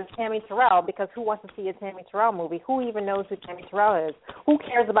as Tammy Terrell, because who wants to see a Tammy Terrell movie? Who even knows who Tammy Terrell is? Who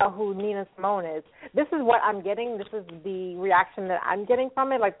cares about who Nina Simone is? This is what I'm getting. This is the reaction that I'm getting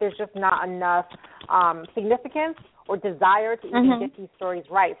from it. Like, there's just not enough significance or desire to even get these stories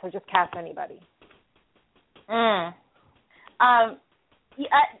right. So just cast anybody. I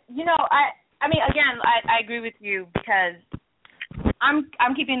agree with you, because I'm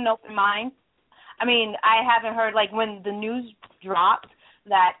keeping an open mind. I mean, I haven't heard, like, when the news dropped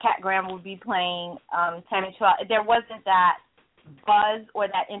that Kat Graham would be playing Tammy Terrell, there wasn't that buzz or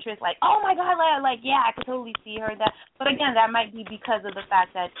that interest, like, oh my God, like yeah, I could totally see her. That, but again, that might be because of the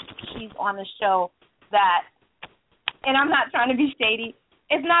fact that she's on the show that, and I'm not trying to be shady,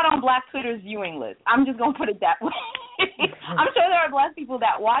 it's not on Black Twitter's viewing list. I'm just gonna put it that way. I'm sure there are Black people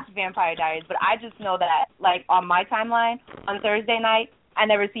that watch Vampire Diaries, but I just know that, like, on my timeline on Thursday night, I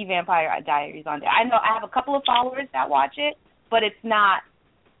never see Vampire Diaries on there. I know I have a couple of followers that watch it, but it's not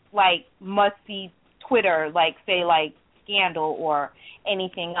like must-see Twitter, like, say, like, Scandal or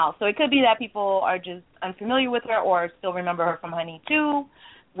anything else. So it could be that people are just unfamiliar with her or still remember her from Honey 2,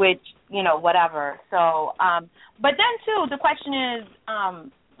 which, you know, whatever. So, but then, too, the question is,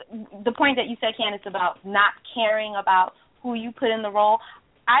 the point that you said, Candice, about not caring about who you put in the role,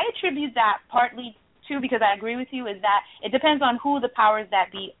 I attribute that partly, too, because I agree with you, is that it depends on who the powers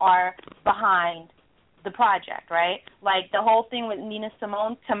that be are behind the project, right? Like the whole thing with Nina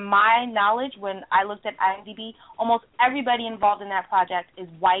Simone, to my knowledge, when I looked at IMDb, almost everybody involved in that project is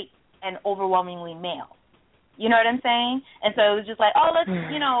white and overwhelmingly male. You know what I'm saying? And so it was just like, oh, let's,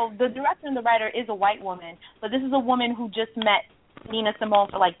 you know, the director and the writer is a white woman, but this is a woman who just met Nina Simone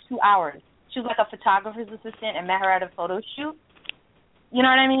for like 2 hours. She was like a photographer's assistant and met her at a photo shoot. You know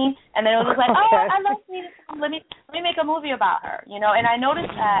what I mean? And then it was just like, oh, I love Nina Simone. Let me make a movie about her, you know? And I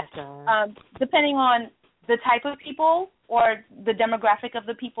noticed that depending on the type of people or the demographic of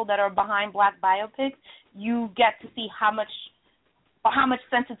the people that are behind Black biopics, you get to see how much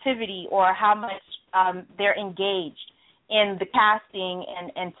sensitivity or how much they're engaged in the casting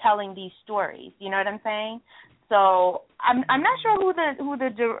and telling these stories. You know what I'm saying? So I'm not sure who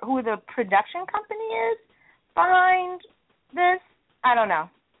the production company is behind this. I don't know.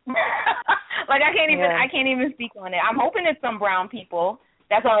 Like I can't even speak on it. I'm hoping it's some brown people.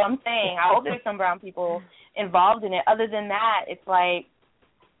 That's all I'm saying. I hope there's some brown people involved in it. Other than that, it's like,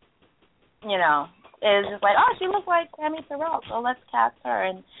 you know, it's just like, oh, she looks like Tammy Terrell, so let's cast her.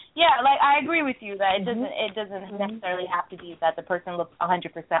 And yeah, like I agree with you that it doesn't necessarily have to be that the person looks 100%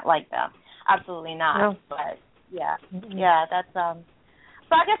 like them. Absolutely not. No. But yeah, that's So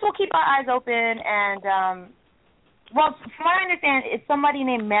I guess we'll keep our eyes open and. Well, from what I understand, it's somebody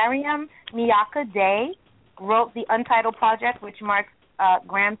named Mariam Miyaka Day wrote the Untitled Project, which marks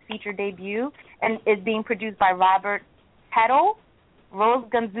Graham's feature debut, and is being produced by Robert Petal, Rose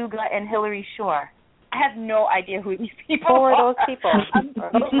Gonzuga, and Hilary Shore. I have no idea who these people are. Who are those people?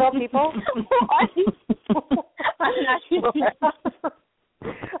 Are those real people? I'm not sure.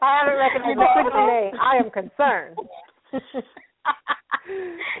 I haven't recognized the name. I am concerned.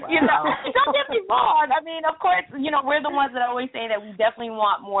 You know, don't get me wrong. I mean, of course, you know, we're the ones that always say that we definitely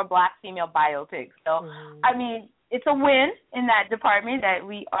want more Black female biopics. So, I mean, it's a win in that department that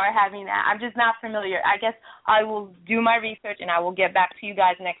we are having that. I'm just not familiar. I guess I will do my research and I will get back to you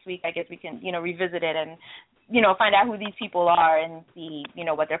guys next week. I guess we can, you know, revisit it and, you know, find out who these people are and see, you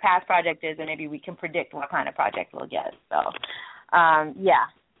know, what their past project is, and maybe we can predict what kind of project we'll get. So, yeah.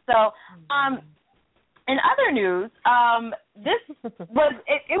 So, in other news, this was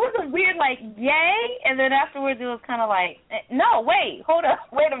it was a weird like yay, and then afterwards it was kind of like no, wait, hold up,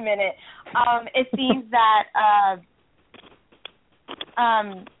 wait a minute. It seems that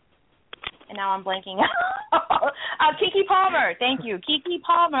and now I'm blanking out. Keke Palmer, thank you. Keke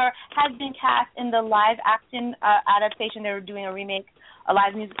Palmer has been cast in the live action adaptation. They were doing a remake, a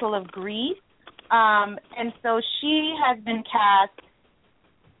live musical of Grease, and so she has been cast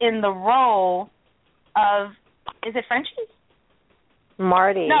in the role of, is it Frenchie?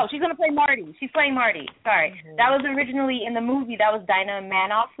 Marty. No, she's going to play Marty. She's playing Marty. Sorry. Mm-hmm. That was originally in the movie. That was Dinah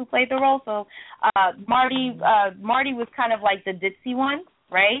Manoff who played the role. So Marty was kind of like the ditzy one,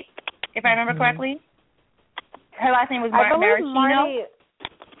 right? If I remember correctly. Her last name was Maraschino.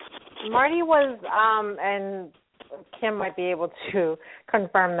 Marty was, and Kim might be able to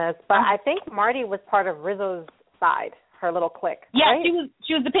confirm this, but I think Marty was part of Rizzo's side. Her little clique. Yeah, right?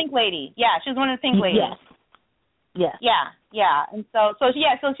 she was the pink lady. Yeah, she was one of the pink ladies. Yes. Yeah. And so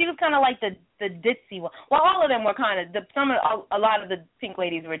she was kind of like the ditzy one. Well, all of them were kind of a lot of the pink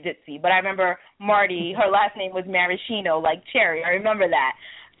ladies were ditzy, but I remember Marty. Her last name was Maraschino, like cherry. I remember that.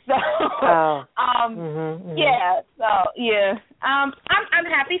 So, yeah. So yeah, I'm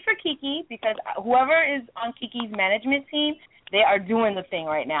happy for Keke because whoever is on Keke's management team, they are doing the thing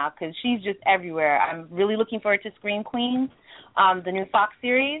right now because she's just everywhere. I'm really looking forward to Scream Queens, the new Fox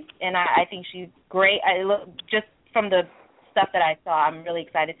series, and I think she's great. Just from the stuff that I saw, I'm really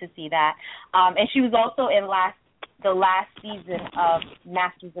excited to see that. And she was also in the last season of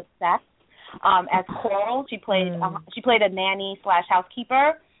Masters of Sex as Coral. She played a nanny /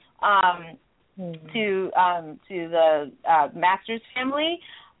 housekeeper. to the Masters family.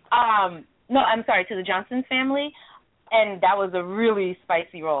 No, I'm sorry, to the Johnsons family, and that was a really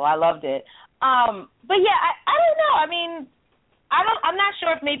spicy role. I loved it. But yeah, I don't know. I mean, I'm not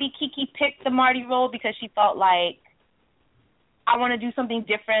sure if maybe Kiki picked the Marty role because she felt like, I want to do something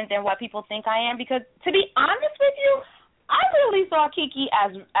different than what people think I am. Because to be honest with you, I really saw Kiki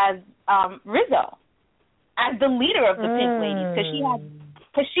as Rizzo, as the leader of the Pink Ladies,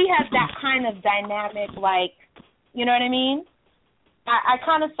 because she has that kind of dynamic, like, you know what I mean? I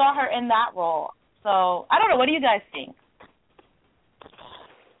kind of saw her in that role. So I don't know. What do you guys think?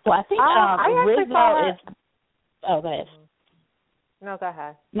 Well, I think Rizzo is. Oh, go ahead. No, go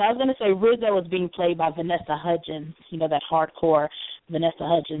ahead. No, I was going to say Rizzo is being played by Vanessa Hudgens, that hardcore Vanessa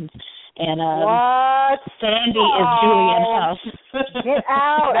Hudgens. And what? Sandy is Julianne Hough. Get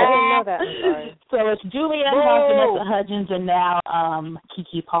out. I didn't know that. I'm sorry. So it's Julianne Hough, Vanessa Hudgens, and now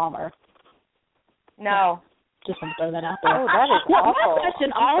Keke Palmer. No. Just want to throw that out there. Oh, that is awful. My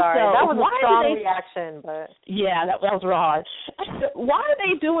question I'm also, sorry. That was a strong reaction, but... Yeah, that was hard. Why are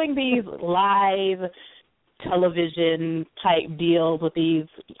they doing these live television type deals with these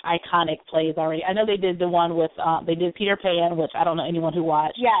iconic plays already? I know they did the one with they did Peter Pan, which I don't know anyone who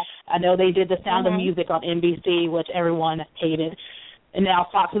watched. Yes. I know they did The Sound of Music on NBC, which everyone hated. And now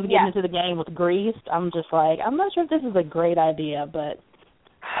Fox is getting into the game with Grease. I'm just like, I'm not sure if this is a great idea, but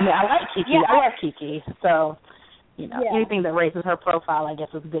I mean, I like Kiki. I love Kiki. So, anything that raises her profile, I guess,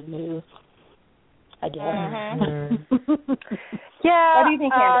 is good news, I guess. Yeah. What do you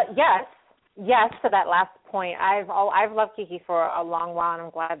think, Candice? Yes, to that last point. I've loved Kiki for a long while,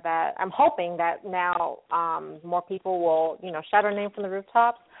 and I'm hoping that now more people will, shout her name from the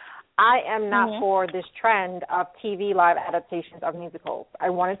rooftops. I am not for this trend of TV live adaptations of musicals. I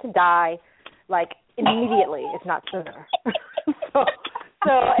want it to die, like, immediately, if not sooner.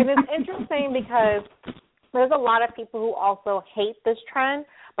 So and it's interesting because there's a lot of people who also hate this trend,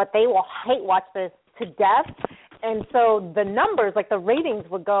 but they will hate watch this to death. And so the numbers, like the ratings,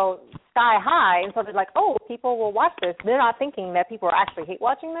 would go sky high. And so they're like, oh, people will watch this. They're not thinking that people are actually hate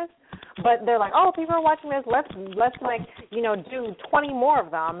watching this, but they're like, oh, people are watching this. Let's like, do 20 more of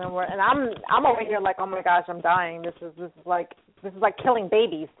them. And I'm over here like, oh my gosh, I'm dying. This is like killing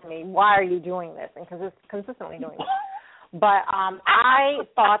babies to me. Why are you doing this? And consistently doing this. But I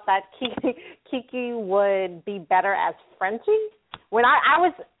thought that Kiki would be better as Frenchie. When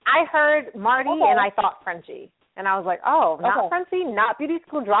I heard Marty and I thought Frenchie. And I was like, oh, not Frenchie, not Beauty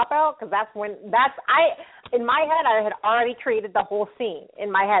School Dropout, because in my head, I had already created the whole scene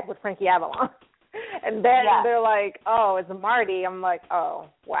in my head with Frankie Avalon. And then they're like, oh, it's Marty. I'm like, oh,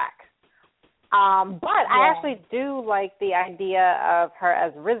 whack. But I actually do like the idea of her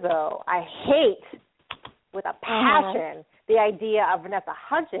as Rizzo. I hate, with a passion, the idea of Vanessa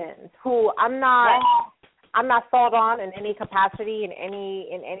Hudgens, who I'm not sold on in any capacity, in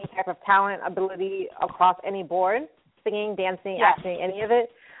any type of talent, ability across any board, singing, dancing, acting, any of it.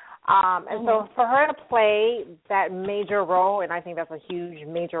 And so for her to play that major role, and I think that's a huge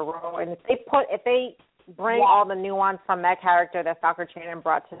major role, and if they bring all the nuance from that character that Stalker Channing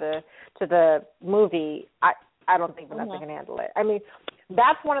brought to the movie, I don't think Vanessa can handle it. I mean,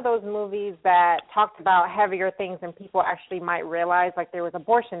 that's one of those movies that talked about heavier things than people actually might realize. Like there was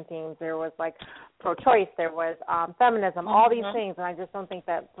abortion themes, there was like pro-choice, there was feminism, all these things, and I just don't think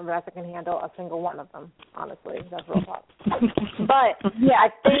that Vanessa can handle a single one of them, honestly. That's real talk. But, I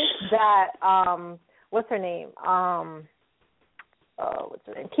think that, what's her name?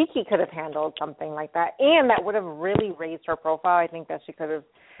 Kiki could have handled something like that, and that would have really raised her profile. I think that she could have.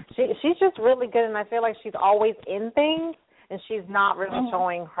 She's just really good, and I feel like she's always in things, and she's not really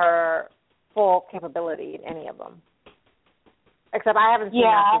showing her full capability in any of them. Except I haven't seen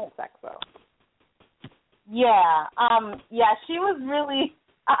her sex, though. She was really.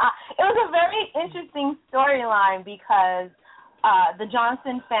 It was a very interesting storyline because the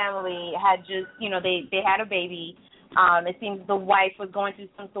Johnson family had just, they had a baby. It seems the wife was going through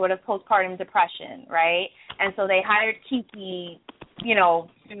some sort of postpartum depression, right? And so they hired Kiki, to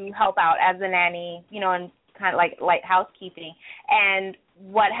help out as a nanny, and kind of like light housekeeping. And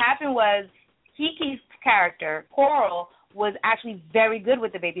what happened was Kiki's character, Coral, was actually very good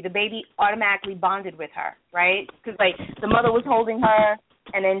with the baby. The baby automatically bonded with her, right? Because, the mother was holding her,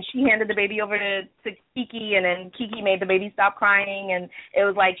 and then she handed the baby over to Kiki, and then Kiki made the baby stop crying, and it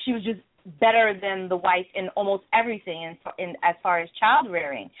was like she was just better than the wife in almost everything in as far as child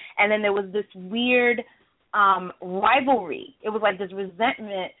rearing. And then there was this weird rivalry. It was like this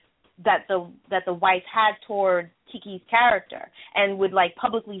resentment that the wife had toward Kiki's character, and would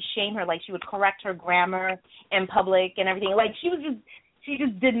publicly shame her. She would correct her grammar in public and everything. She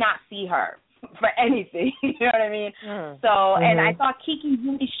just did not see her. for anything. You know what I mean? So, and I thought Kiki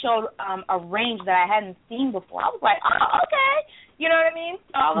really showed a range that I hadn't seen before. I was like, oh, okay. You know what I mean?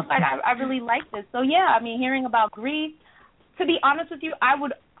 So I was like, I really like this. So yeah, I mean, hearing about Grease, to be honest with you, I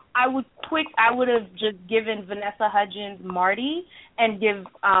would have just given Vanessa Hudgens Marty and give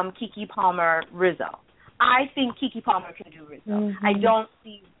Keke Palmer Rizzo. I think Keke Palmer can do Rizzo. I don't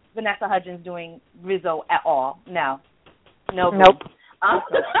see Vanessa Hudgens doing Rizzo at all. No. Nope.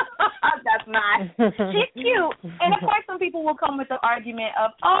 That's not. She's cute. And of course some people will come with the argument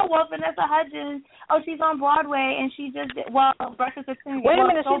of, oh, well, Vanessa Hudgens, she's on Broadway and she just did, Breakfast at Tiffany's. Wait a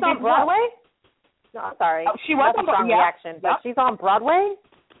minute, she's on Broadway? No, I'm sorry. She was on Broadway. Reaction, but she's on Broadway?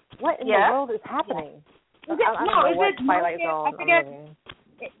 What in the world is happening? I forget.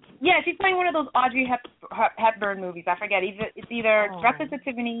 Yeah, she's playing one of those Audrey Hepburn movies. I forget. It's either Breakfast at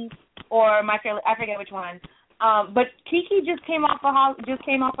Tiffany's or My Fair. I forget which one. But Keke just came off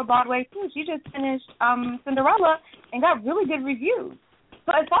of Broadway too. She just finished Cinderella and got really good reviews.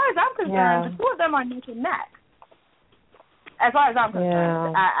 So as far as I'm concerned, the two of them are neck and neck. As far as I'm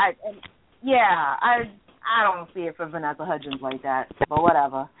concerned, I don't see it for Vanessa Hudgens like that. But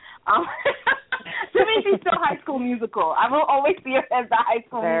whatever. To me, she's still High School Musical. I will always see her as the High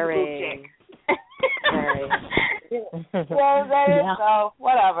School Musical chick. So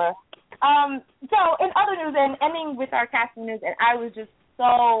whatever. So in other news, and ending with our casting news, and I was just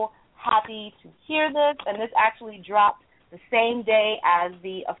so happy to hear this, and this actually dropped the same day as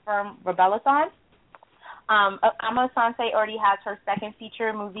the Affirm Rebellion. Ama Sensei already has her second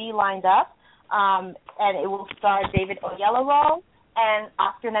feature movie lined up, and it will star David Oyelowo and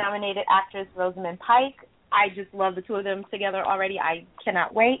Oscar-nominated actress Rosamund Pike. I just love the two of them together already. I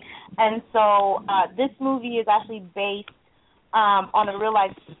cannot wait. And so this movie is actually based on a real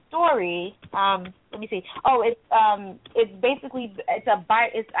life story. Let me see. It's basically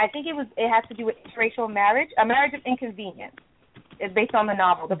it has to do with interracial marriage, a marriage of inconvenience. It's based on the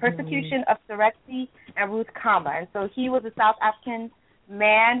novel, The Persecution of Seretse and Ruth Kamba. And so he was a South African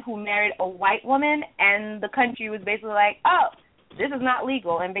man who married a white woman, and the country was basically like, oh, this is not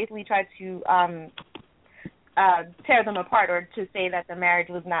legal, and basically tried to tear them apart or to say that the marriage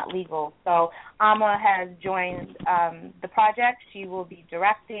was not legal. So Ama has joined the project. She will be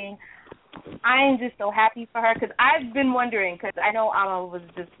directing. I am just so happy for her because I've been wondering, because I know Ama was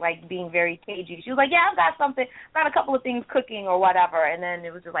just like being very cagey. She was like, yeah, I've got a couple of things cooking or whatever, and then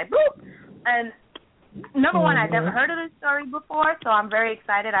it was just like, boop. And number one, I'd never heard of this story before, so I'm very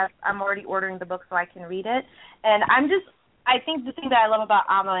excited. I'm already ordering the book so I can read it. And I think the thing that I love about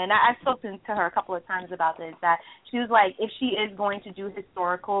Ama, and I've spoken to her a couple of times about this, that she was like, if she is going to do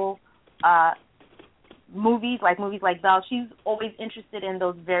historical movies like Belle, she's always interested in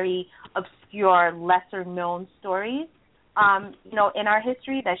those very obscure, lesser-known stories, in our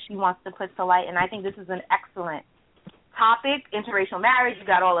history that she wants to put to light. And I think this is an excellent topic. Interracial marriage, you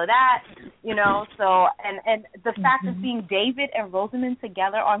got all of that, so and the fact of seeing David and Rosamund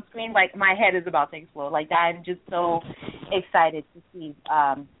together on screen, like my head is about to explode. Like I'm just so excited to see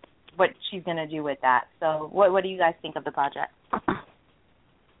what she's gonna do with that. So what do you guys think of the project?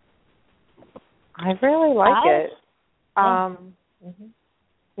 I really like it.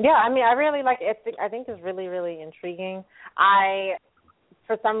 Yeah, I mean, I really like it. I think it's really, really intriguing.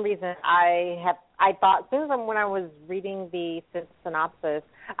 For some reason, I thought, when I was reading the synopsis,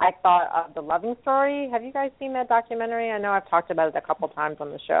 I thought of The Loving Story. Have you guys seen that documentary? I know I've talked about it a couple times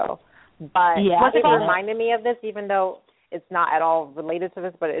on the show. But it reminded me of this, even though it's not at all related to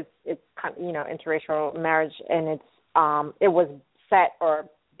this, but it's kind of, interracial marriage, and it was set, or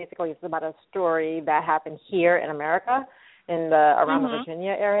basically it's about a story that happened here in America, around the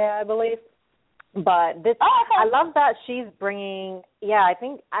Virginia area, I believe. But this, I love that she's bringing.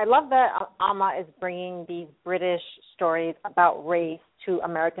 I love that Ama is bringing these British stories about race to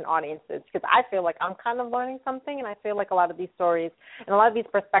American audiences, because I feel like I'm kind of learning something, and I feel like a lot of these stories and a lot of these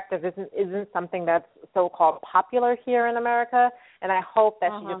perspectives isn't something that's so-called popular here in America. And I hope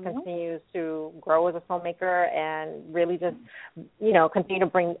that she just continues to grow as a filmmaker and really just, continue to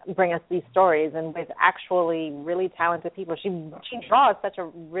bring us these stories, and with actually really talented people. She draws such a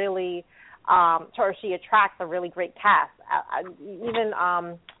really she attracts a really great cast. Even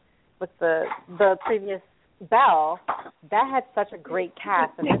with the previous Belle, that had such a great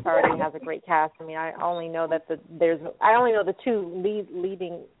cast, and this already has a great cast. I mean, I only know the two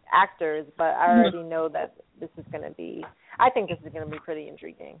leading actors, but I already know that this is going to be. I think this is going to be pretty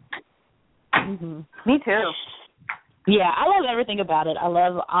intriguing. Me too. Yeah, I love everything about it. I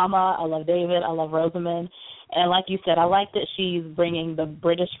love Ama. I love David. I love Rosamund. And like you said, I like that she's bringing the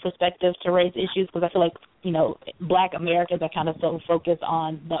British perspective to race issues, because I feel like, you know, Black Americans are kind of so focused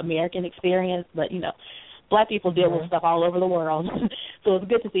on the American experience, but, you know, Black people deal with stuff all over the world. So it's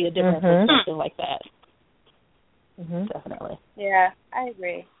good to see a different perspective like that. Definitely. Yeah, I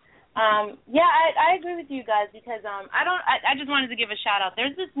agree. I agree with you guys, because I just wanted to give a shout out.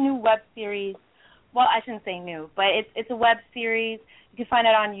 There's this new web series. Well, I shouldn't say new, but it's a web series. You can find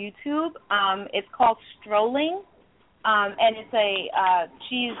it on YouTube. It's called Strolling, and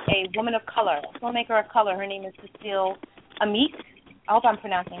she's a woman of color, a filmmaker of color. Her name is Cecile Amit. I hope I'm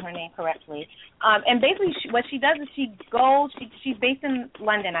pronouncing her name correctly. And basically, what she does is she's based in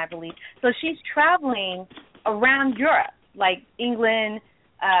London, I believe. So she's traveling around Europe, like England,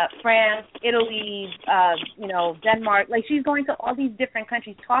 France, Italy, Denmark. Like, she's going to all these different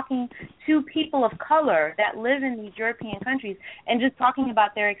countries, talking to people of color that live in these European countries, and just talking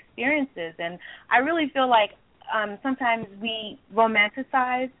about their experiences. And I really feel like sometimes we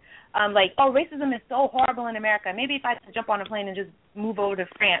romanticize, racism is so horrible in America. Maybe if I could jump on a plane and just move over to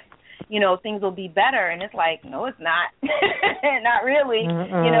France, things will be better. And it's like, no, it's not. Not really.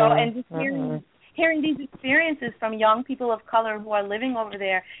 And just hearing these experiences from young people of color who are living over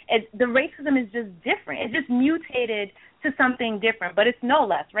there, the racism is just different. It just mutated to something different, but it's no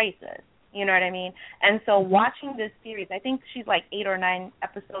less racist. You know what I mean? And so watching this series, I think she's like 8 or 9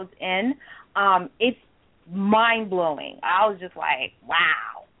 episodes in, it's mind-blowing. I was just like,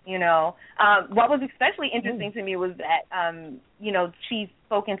 wow. What was especially interesting to me was that, she's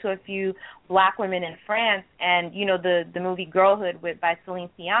spoken to a few Black women in France, and, the movie Girlhood by Celine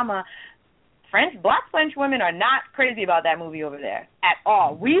Sciamma, Black French women are not crazy about that movie over there at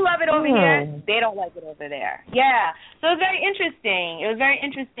all. We love it over here. They don't like it over there. Yeah. So it was very interesting. It was very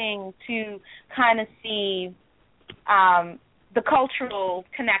interesting to kind of see the cultural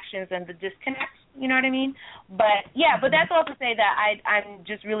connections and the disconnects. You know what I mean? But that's all to say that I'm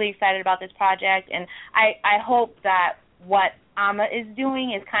just really excited about this project, and I hope that what Amma is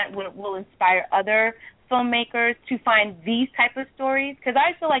doing is kind of will inspire other filmmakers to find these type of stories, because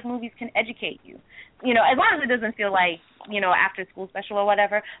I feel like movies can educate you, as long as it doesn't feel like, after school special or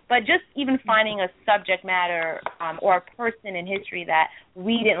whatever, but just even finding a subject matter or a person in history that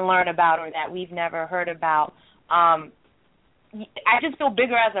we didn't learn about or that we've never heard about. I just feel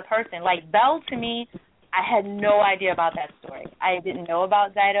bigger as a person. Like Belle, to me, I had no idea about that story. I didn't know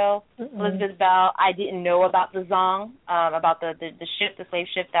about Dido, Elizabeth Belle. I didn't know about the Zong, about the ship, the slave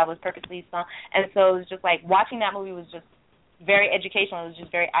ship that was purposely sunk. And so it was just like watching that movie was just very educational. It was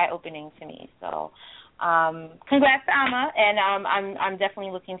just very eye-opening to me. So congrats to Amma, and I'm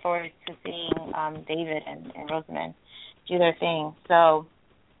definitely looking forward to seeing David and Rosamund do their thing. So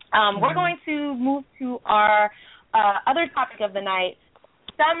we're going to move to our other topic of the night,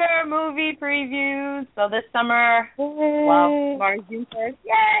 summer movie previews. So this summer, March, June 1st,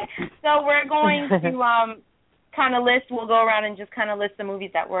 yay! So we're going to kind of we'll go around and just kind of list the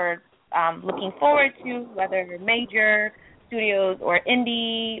movies that we're looking forward to, whether major studios or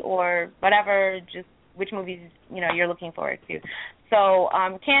indie or whatever, just which movies, you're looking forward to. So,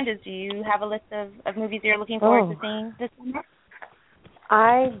 Candice, do you have a list of movies you're looking forward to seeing this summer?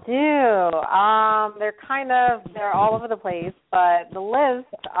 I do. They're all over the place, but the list,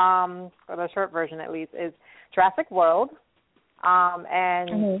 or the short version at least, is Jurassic World,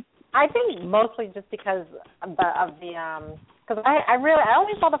 and I think mostly just because because I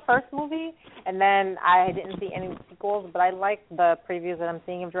only saw the first movie, and then I didn't see any sequels, but I like the previews that I'm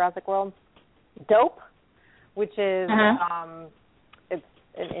seeing of Jurassic World. Dope, which is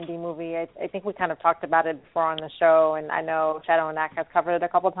an indie movie. I think we kind of talked about it before on the show, and I know Shadow and Nak has covered it a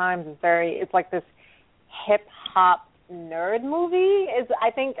couple of times. It's like this hip hop nerd movie.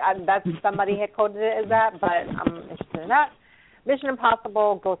 I think that's somebody had coded it as that, but I'm interested in that. Mission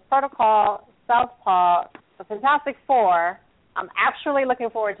Impossible, Ghost Protocol, Southpaw, The Fantastic Four. I'm actually looking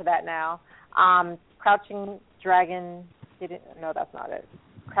forward to that now. Crouching Dragon. No, that's not it.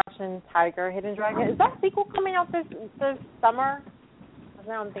 Crouching Tiger, Hidden Dragon. Is that sequel coming out this summer?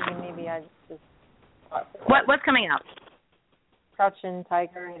 Now I'm thinking maybe I just What's coming out? Crouching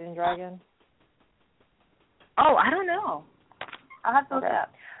Tiger, Hidden Dragon. Oh, I don't know. I'll have to look it up.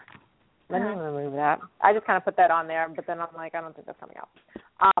 Let me remove that. I just kind of put that on there, but then I'm like, I don't think that's coming out.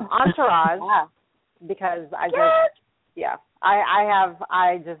 Entourage, because I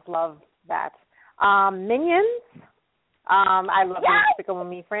just love that. Minions. I love the Despicable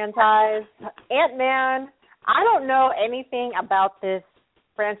Me franchise. Ant-Man. I don't know anything about this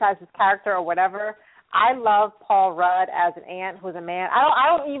franchise's character or whatever. I love Paul Rudd as an ant who's a man.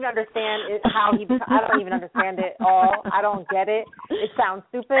 I don't even understand I don't even understand it all. I don't get it. It sounds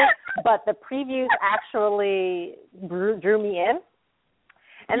stupid, but the previews actually drew me in.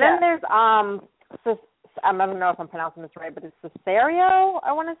 And then there's I don't know if I'm pronouncing this right, but it's Cesario,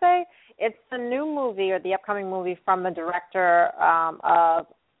 I want to say. It's the new movie or the upcoming movie from the director of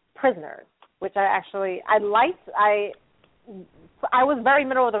Prisoners, which I liked. I was very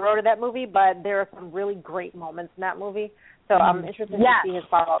middle of the road of that movie, but there are some really great moments in that movie. So I'm interested to see his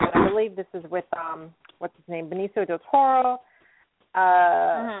follow-up. And I believe this is with, what's his name, Benicio del Toro,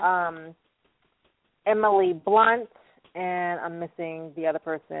 Emily Blunt, and I'm missing the other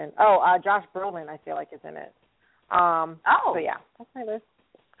person. Josh Brolin, I feel like, is in it. So, yeah, that's my list.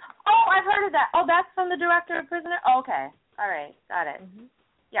 Oh, I've heard of that. Oh, that's from the director of Prisoner? Oh, okay. All right. Got it. Mm-hmm.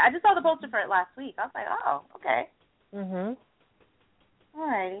 Yeah, I just saw the poster for it last week. I was like, oh, okay. Mhm. All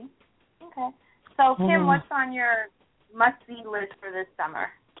righty. Okay. So, Kim, what's on your must-see list for this summer?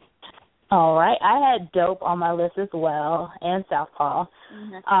 All right. I had Dope on my list as well, and Southpaw.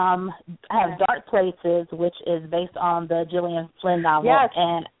 I have Dark Places, which is based on the Gillian Flynn novel. Yes.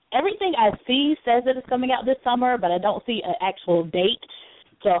 And everything I see says that it's coming out this summer, but I don't see an actual date.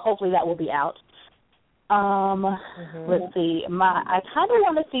 So hopefully that will be out. Let's see. I kind of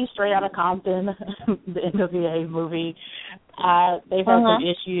want to see Straight Outta Compton, the NWA movie. They've had some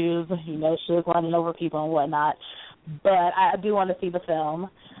issues, Suge running over people and whatnot. But I do want to see the film.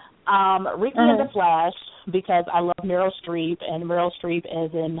 Ricky and the Flash, because I love Meryl Streep, and Meryl Streep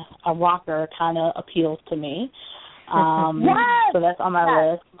as in a rocker kind of appeals to me. So that's on my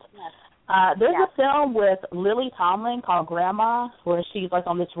list. There's a film with Lily Tomlin called Grandma, where she's like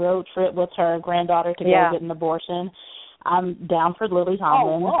on this road trip with her granddaughter to go get an abortion. I'm down for Lily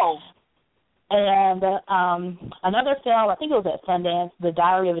Tomlin. Oh, whoa. And another film, I think it was at Sundance, The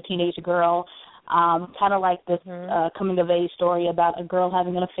Diary of a Teenage Girl, kind of like this coming-of-age story about a girl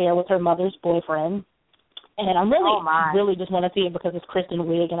having an affair with her mother's boyfriend. And I really just want to see it because it's Kristen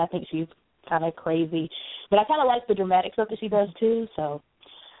Wiig, and I think she's kind of crazy. But I kind of like the dramatic stuff that she does, too, so...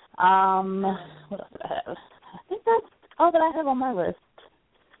 what else did I have? I think that's all that I have on my list.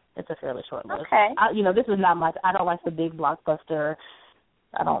 It's a fairly short list. Okay. This is not my... I don't like the big blockbuster.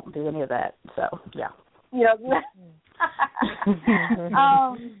 I don't do any of that, so, yeah.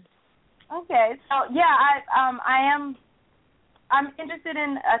 Okay, so, I'm interested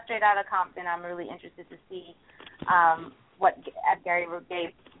in Straight Outta Compton. I'm really interested to see what Gary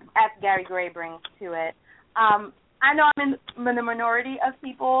Gray brings to it. I know I'm in the minority of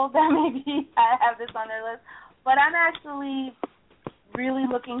people that maybe have this on their list, but I'm actually really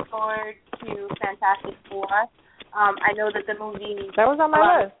looking forward to Fantastic Four. I know that the movie... That was on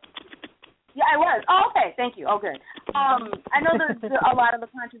my list. Yeah, it was. Oh, okay. Thank you. Oh, good. I know there's a lot of the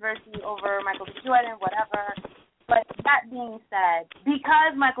controversy over Michael B. Jordan, whatever, but that being said,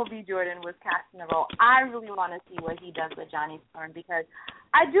 because Michael B. Jordan was cast in the role, I really want to see what he does with Johnny Storm, because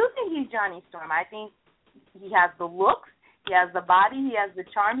I do think he's Johnny Storm. I think he has the looks, he has the body, he has the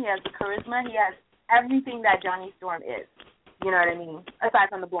charm, he has the charisma, he has everything that Johnny Storm is. You know what I mean? Aside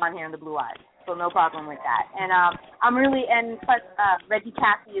from the blonde hair and the blue eyes. So no problem with that. And plus Reggie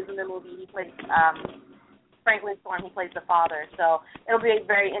Cassie is in the movie. He plays Franklin Storm. He plays the father. So it'll be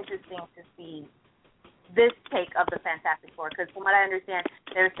very interesting to see this take of the Fantastic Four, because from what I understand,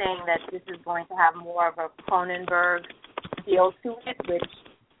 they're saying that this is going to have more of a Cronenberg feel to it, which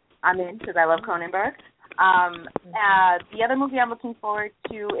I'm in because I love Cronenberg. The other movie I'm looking forward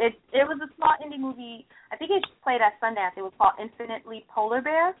to, it was a small indie movie. I think it played at Sundance. It was called Infinitely Polar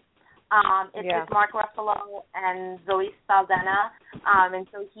Bear. It's with Mark Ruffalo and Zoe Saldana. And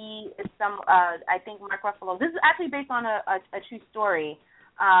so he is I think Mark Ruffalo. This is actually based on a true story.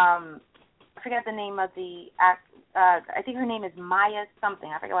 I forget the name of the I think her name is Maya something.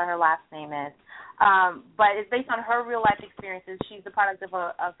 I forget what her last name is. But it's based on her real life experiences. She's the product of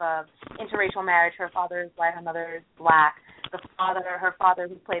a interracial marriage. Her father is white, her mother is black. Her father,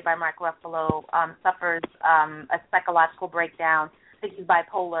 who's played by Mark Ruffalo, suffers a psychological breakdown. I think he's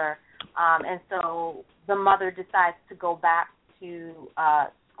bipolar. And so the mother decides to go back to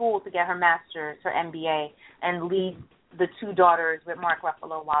school to get her master's, her MBA, and leave the two daughters with Mark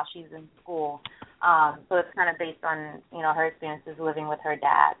Ruffalo while she's in school. So it's kind of based on, her experiences living with her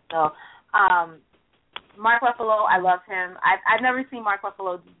dad. So Mark Ruffalo, I love him. I've never seen Mark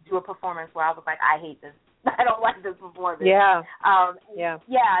Ruffalo do a performance where I was like, I hate this. I don't like this performance. Yeah.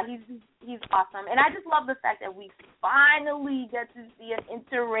 He's awesome. And I just love the fact that we finally get to see an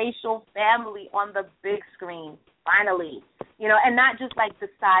interracial family on the big screen. Finally. And not just like the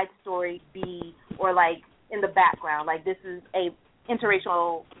side story B or like in the background. Like this is a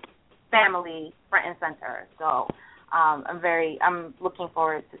interracial family front and center. So I'm looking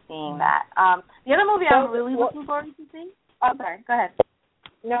forward to seeing that. The other movie I'm really looking forward to seeing. Oh, sorry. Go ahead.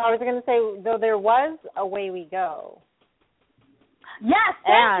 No, I was going to say, though there was Away We Go. Yes,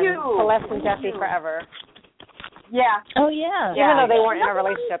 thank you. Celeste and Jesse Forever. Yeah. Oh, yeah. Even though they weren't in a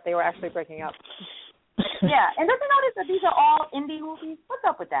relationship, they were actually breaking up. Yeah, and don't you notice that these are all indie movies? What's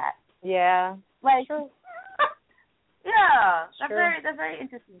up with that? Yeah. Like, sure. Yeah, that's very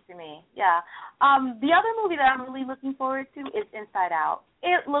interesting to me. Yeah. The other movie that I'm really looking forward to is Inside Out.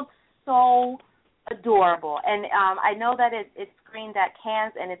 It looks so adorable, and I know that it screened at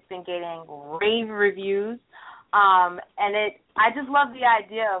Cannes and it's been getting rave reviews. And I just love the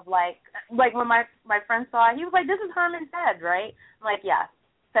idea of like when my friend saw it, he was like, "This is Herman's head, right?" I'm like, "Yeah,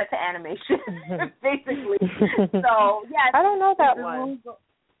 set to animation, basically." So yeah, I don't know that one.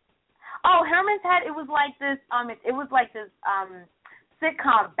 Oh, Herman's Head. It was like this.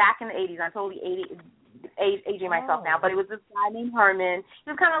 Sitcom back in the 80s. I'm totally aging myself now, but it was this guy named Herman.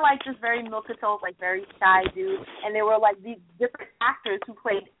 He was kind of like this very milquetoast, like very shy dude, and there were like these different actors who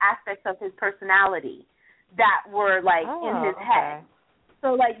played aspects of his personality that were like in his head.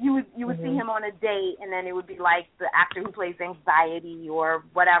 So like you would see him on a date, and then it would be like the actor who plays anxiety or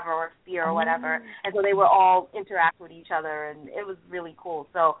whatever, or fear or whatever, and so they would all interact with each other, and it was really cool.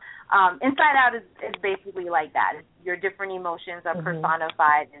 So Inside Out is basically like that. Your different emotions are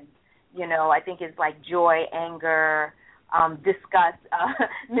personified, and I think it's like joy, anger, disgust.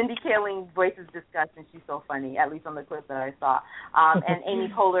 Mindy Kaling voices disgust, and she's so funny, at least on the clip that I saw. And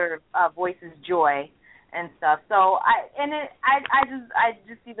Amy Poehler voices joy and stuff. So I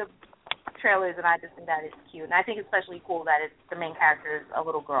just see the trailers, and I just think that it's cute, and I think it's especially cool that the main character is a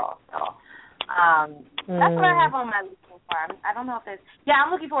little girl. So that's what I have on my list so far. I don't know if it's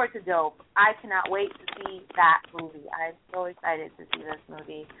I'm looking forward to Dope. I cannot wait to see that movie. I'm so excited to see this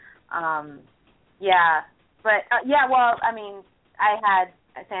movie. Well, I mean, I had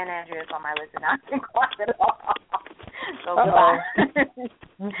San Andreas on my list, and I didn't watch it all. So goodbye.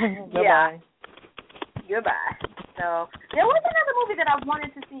 Yeah. Goodbye. So there was another movie that I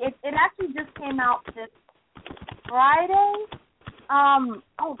wanted to see. It actually just came out this Friday.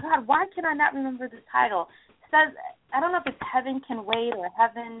 Oh God, why can I not remember the title? It says, I don't know if it's Heaven Can Wait or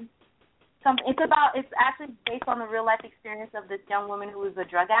Heaven something. It's actually based on the real life experience of this young woman who is a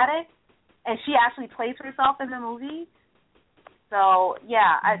drug addict, and she actually plays herself in the movie. So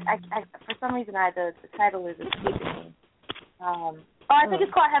yeah, I for some reason the title is escaping me. I think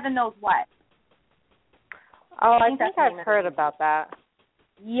it's called Heaven Knows What. Oh, I think I've heard about that.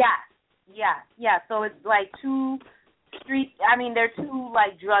 Yeah. So it's like they're two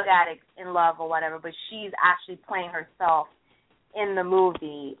like drug addicts in love or whatever, but she's actually playing herself in the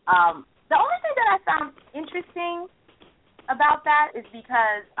movie. The only thing that I found interesting about that is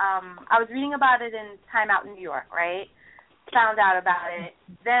because I was reading about it in Time Out New York, right? Found out about it.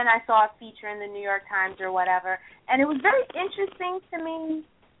 Then I saw a feature in the New York Times or whatever, and it was very interesting to me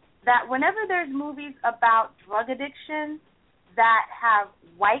that whenever there's movies about drug addiction that have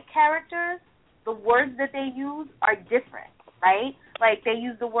white characters, the words that they use are different, right? Like they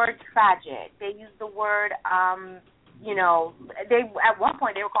use the word tragic. They use the word, they at one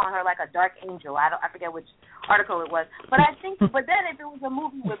point they were calling her like a dark angel. I forget which article it was. But then if it was a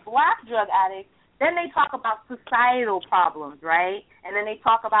movie with black drug addicts, then they talk about societal problems, right? And then they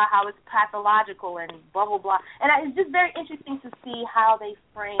talk about how it's pathological and blah, blah, blah. And it's just very interesting to see how they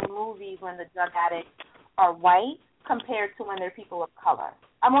frame movies when the drug addicts are white compared to when they're people of color.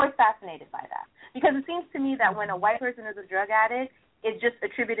 I'm always fascinated by that. Because it seems to me that when a white person is a drug addict, it's just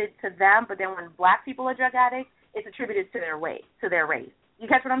attributed to them, but then when black people are drug addicts, it's attributed to their race. You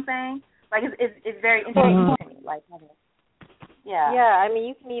catch what I'm saying? Like, it's very interesting to me. Like, yeah. Yeah, I mean,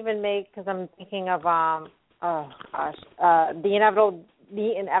 you can even make, because I'm thinking of,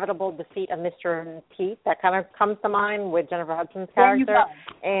 the inevitable defeat of Mr. Pete. That kind of comes to mind with Jennifer Hudson's character,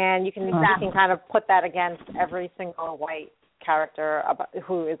 and you can kind of put that against every single white character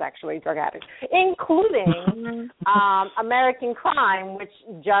who is actually a drug addict, including American Crime, which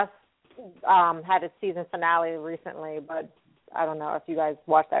just had its season finale recently, but I don't know if you guys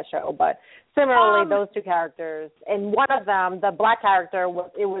watched that show, but similarly, those two characters, and one of them, the black character,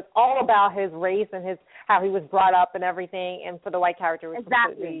 it was all about his race and how he was brought up and everything, and for the white character, it was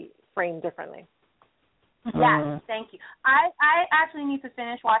completely framed differently. Yes, thank you. I actually need to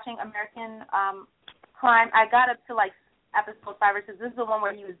finish watching American Crime. I got up to like episode 5 or 6. This is the one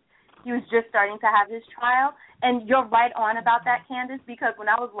where he was just starting to have his trial, and you're right on about that, Candice, because when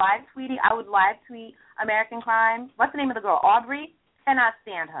I was live tweeting, I would live tweet American Crime. What's the name of the girl? Aubrey. cannot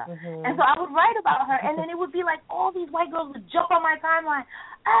stand her. Mm-hmm. And so I would write about her, and then it would be like all these white girls would jump on my timeline.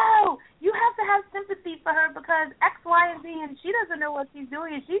 Oh, you have to have sympathy for her because X, Y, and Z, and she doesn't know what she's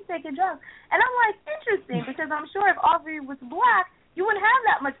doing, and she's taking drugs. And I'm like, interesting, because I'm sure if Aubrey was black, you wouldn't have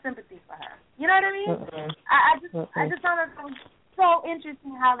that much sympathy for her. You know what I mean? Mm-hmm. I just found it so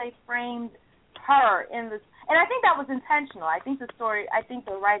interesting how they framed her in this. And I think that was intentional. I think the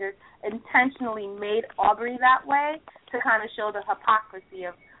writers intentionally made Aubrey that way to kind of show the hypocrisy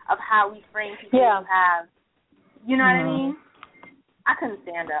of how we frame people who have, you know what I mean? I couldn't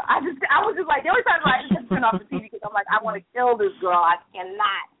stand her. I was just like, the only time I just turn off the TV because I'm like, I want to kill this girl. I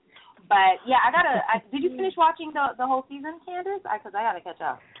cannot. But yeah, did you finish watching the whole season, Candice? Because I got to catch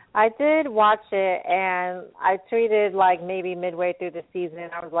up. I did watch it, and I tweeted like maybe midway through the season.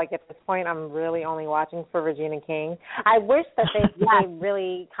 I was like, at this point, I'm really only watching for Regina King. I wish that they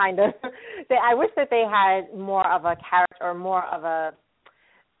really kind of. I wish that they had more of a character or more of a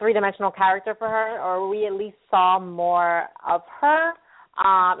three-dimensional character for her, or we at least saw more of her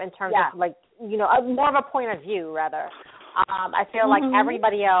in terms of like more of a point of view rather. I feel like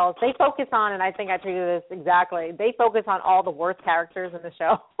everybody else, they focus on, and I think I tweeted this exactly, they focus on all the worst characters in the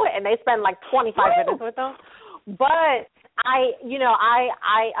show, and they spend like 25 minutes with them. But I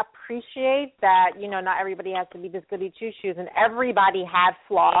appreciate that, not everybody has to be this goody two-shoes, and everybody had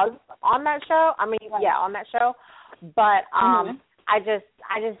flaws on that show. I mean, on that show. But I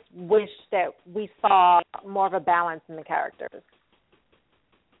just wish that we saw more of a balance in the characters.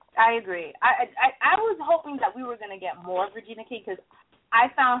 I agree. I was hoping that we were going to get more Regina King because I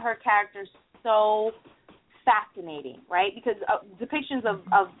found her character so fascinating, right? Because depictions of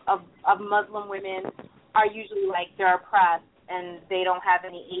Muslim women are usually like they're oppressed and they don't have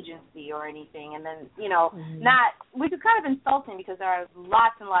any agency or anything. And then, which is kind of insulting because there are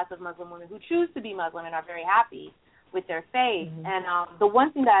lots and lots of Muslim women who choose to be Muslim and are very happy with their faith. And the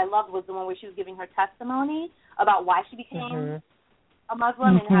one thing that I loved was the one where she was giving her testimony about why she became a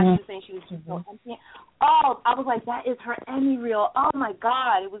Muslim and how she was saying she was just so empty. Oh, I was like, that is her Emmy reel. Oh, my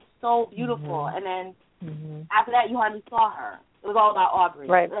God. It was so beautiful. And then after that, you hardly saw her. It was all about Aubrey.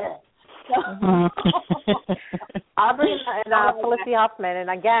 Right. Aubrey and Felicity Huffman. And,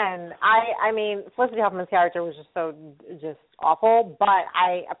 again, I mean, Felicity Huffman's character was just awful, but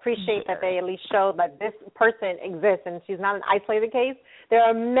I appreciate that they at least showed that this person exists and she's not an isolated case. There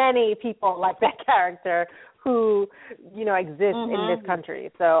are many people like that character who, exist in this country.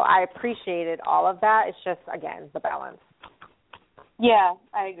 So I appreciated all of that. It's just, again, the balance. Yeah,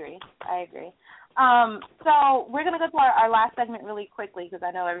 I agree. So we're going to go to our last segment really quickly because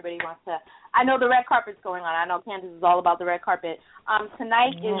I know everybody wants to. I know the red carpet's going on. I know Candice is all about the red carpet.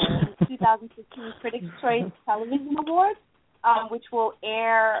 Tonight is the 2015 Critics' Choice Television Awards, which will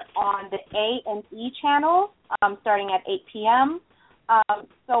air on the A and E channel starting at 8 p.m.,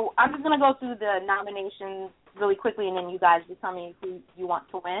 so I'm just going to go through the nominations really quickly, and then you guys will tell me who you want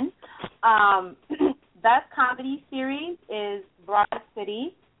to win. Best Comedy Series is Broad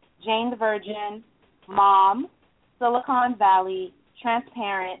City, Jane the Virgin, Mom, Silicon Valley,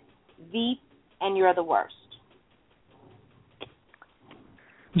 Transparent, Veep, and You're the Worst.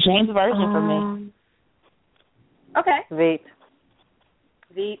 Jane the Virgin for me. Okay.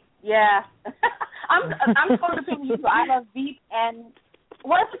 Veep. Yeah. I'm going between you two. I love Veep and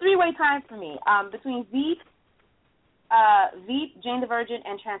it's a three-way tie for me. Between Veep, Jane the Virgin,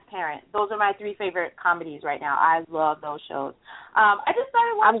 and Transparent. Those are my three favorite comedies right now. I love those shows. I just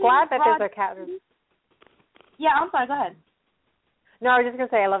started watching. I'm glad that there's a category. Yeah, I'm sorry. Go ahead. No, I was just gonna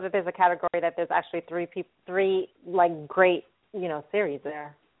say I love that there's a category that there's actually three like great series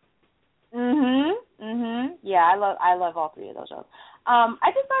there. Yeah, I love all three of those shows.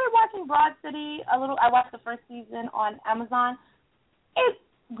 I just started watching Broad City a little. I watched the first season on Amazon. It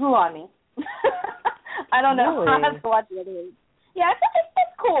grew on me. I don't know. Really? I have to watch the other ones. Yeah,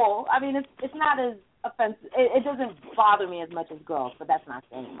 it's cool. I mean, it's not as offensive. It doesn't bother me as much as Girls, but that's not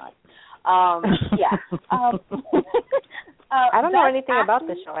saying much. Yeah. I don't know anything about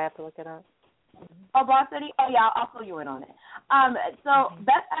this show. I have to look it up. Oh, Broad City? Oh, yeah, I'll fill you in on it. So,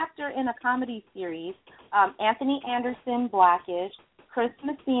 Best Actor in a Comedy Series, Anthony Anderson, Blackish, Chris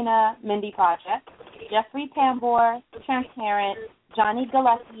Messina, Mindy Project, Jeffrey Tambor, Transparent, Johnny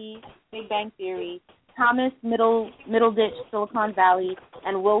Galecki, Big Bang Theory, Thomas Middleditch, Silicon Valley,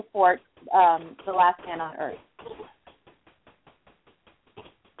 and Will Forte, The Last Man on Earth.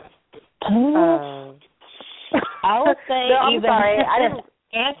 I would say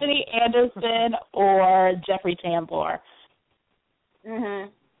Anthony Anderson or Jeffrey Tambor.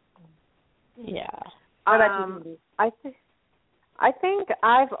 Yeah. I think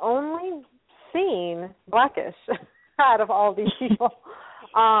I've only seen Blackish. out of all these people.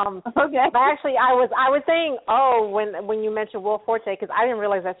 Okay. But actually, I was saying, when you mentioned Will Forte, because I didn't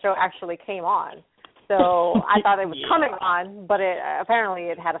realize that show actually came on. So I thought it was coming on, but apparently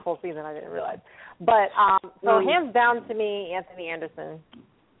it had a full season. I didn't realize. But so hands down to me, Anthony Anderson.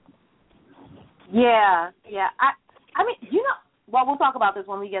 Yeah. I mean, well, we'll talk about this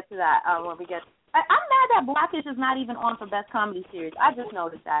when we get to that. I'm mad that Blackish is not even on for Best Comedy Series. I just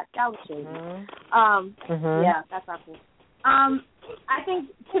noticed that. That was shady. Yeah, that's not cool. I think,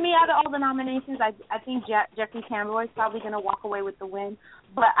 to me, out of all the nominations, I think Jeffrey Tambor is probably going to walk away with the win.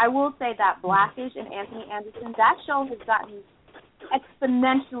 But I will say that Blackish and Anthony Anderson, that show has gotten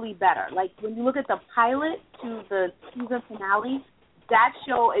exponentially better. Like, when you look at the pilot to the season finale, that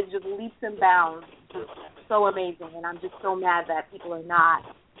show is just leaps and bounds, just so amazing. And I'm just so mad that people are not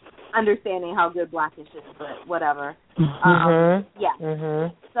understanding how good Blackish is, but whatever. Yeah.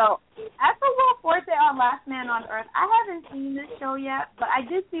 So, as for Will Forte on Last Man on Earth, I haven't seen this show yet, but I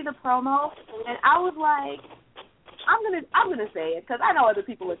did see the promo, and I was like, I'm gonna say it, because I know other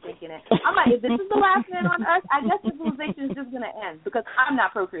people are thinking it. I'm like, if this is the Last Man on Earth, I guess civilization is just gonna end, because I'm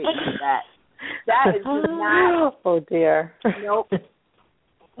not procreating with that. That is just not. Oh dear. Nope.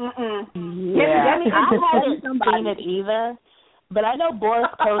 Yeah. I haven't seen it either. But I know Boris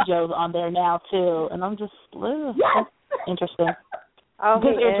Kojo's on there now, too, and I'm just, that's interesting. Oh, he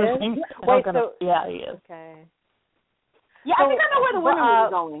interesting. Is? Wait, so... Yeah, he is. Okay. Yeah, so, I think I know where the women are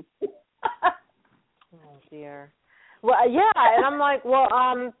going. Oh, dear. Well, yeah, and I'm like, well,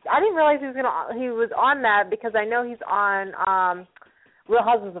 I didn't realize he was on that, because I know he's on Real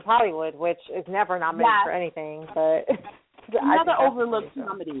Husbands of Hollywood, which is never nominated for anything, but... Another overlooked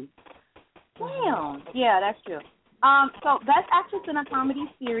comedy. Damn. Yeah, that's true. So Best Actress in a Comedy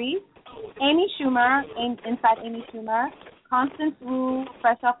Series, Amy Schumer, inside Amy Schumer, Constance Wu,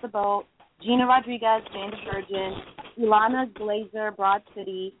 Fresh Off the Boat, Gina Rodriguez, Jane the Virgin, Ilana Glazer, Broad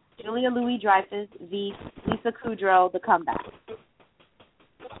City, Julia Louis-Dreyfus, Veep, Lisa Kudrow, The Comeback.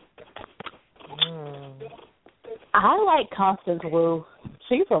 I like Constance Wu.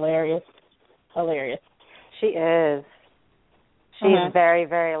 She's hilarious. She is. She's very,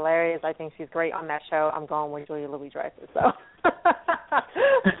 very hilarious. I think she's great on that show. I'm going with Julia Louis-Dreyfus. So,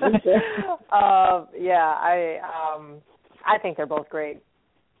 yeah, I think they're both great.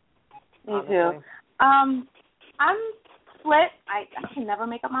 Me too. I'm split. I can never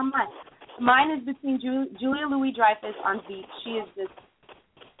make up my mind. Mine is between Julia Louis-Dreyfus on Veep. She is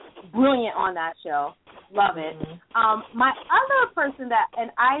just brilliant on that show. Love it. My other person and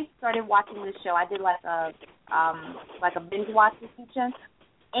I started watching this show. I did like a binge watch this weekend.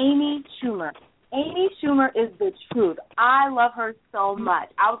 Amy Schumer. Amy Schumer is the truth. I love her so much.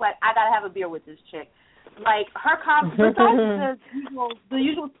 I was like, I gotta have a beer with this chick. Like her besides the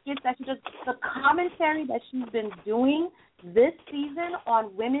usual skits that she does, the commentary that she's been doing this season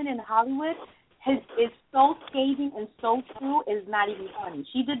on women in Hollywood is so scathing and so true. It's not even funny.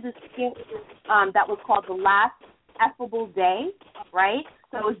 She did this skit that was called The Last Effable Day, right?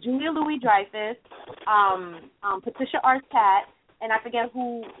 So it was Julia Louis-Dreyfus, Patricia Arquette, and I forget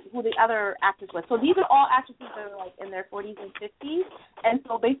who the other actress was. So these are all actresses that are like in their 40s and 50s. And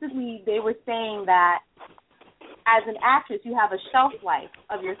so basically they were saying that as an actress you have a shelf life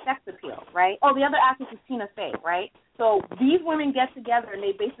of your sex appeal, right? Oh, the other actress is Tina Fey, right? So these women get together and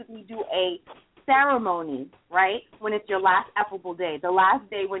they basically do a ceremony, right, when it's your last effable day, the last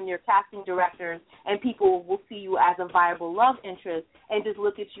day when you're casting directors and people will see you as a viable love interest and just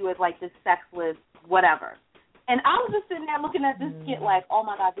look at you as like this sexless whatever. And I was just sitting there looking at this skit like, oh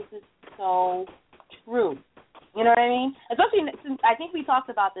my God, this is so true. You know what I mean? Especially since I think we talked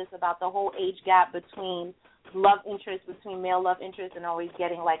about this, about the whole age gap between male love interest and always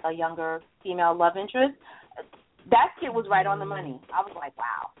getting like a younger female love interest. That skit was right on the money. I was like,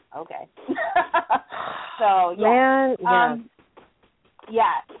 wow, okay. So, yeah. Man,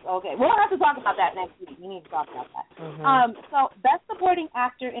 yes, okay. We'll have to talk about that next week. We need to talk about that. So, Best Supporting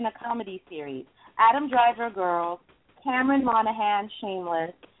Actor in a Comedy Series, Adam Driver, Girls, Cameron Monaghan,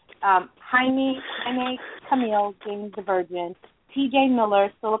 Shameless, Jaime Camille, James the Virgin, T.J. Miller,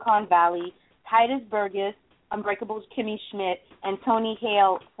 Silicon Valley, Titus Burgess, Unbreakable's Kimmy Schmidt, and Tony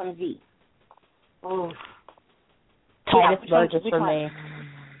Hale from V. Ooh. Titus Burgess for me.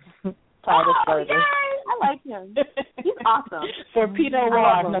 Titus Burgess. Yay! I like him. He's awesome. For Pinot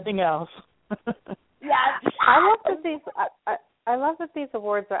Noir, nothing else. Yes. I love that these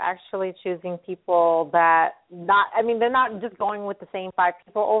awards are actually choosing people that they're not just going with the same 5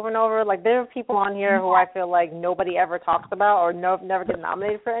 people over and over. Like, there are people on here who I feel like nobody ever talks about or never get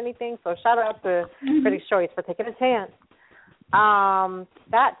nominated for anything. So shout out to Critics' Choice for taking a chance.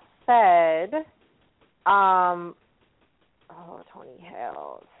 That said, Oh, Tony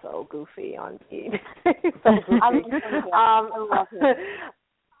Hale, so goofy on beat. So goofy. I love him.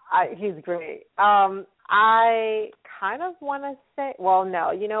 He's great. I kind of want to say, well,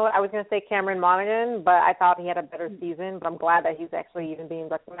 no, you know what? I was going to say Cameron Monaghan, but I thought he had a better season. But I'm glad that he's actually even being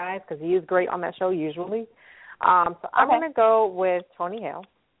recognized because he is great on that show usually. So I'm going to go with Tony Hale.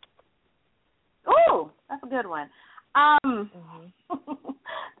 Ooh, that's a good one. All of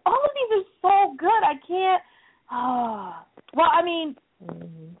these are so good. I can't. Well, I mean,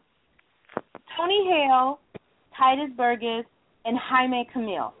 Tony Hale, Titus Burgess, and Jaime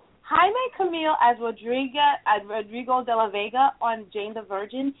Camille. Jaime Camille as Rodrigo de la Vega on Jane the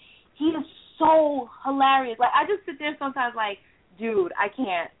Virgin, he is so hilarious. Like, I just sit there sometimes like, dude, I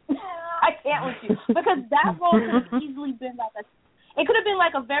can't. I can't with you. Because that role could have easily been like it could have been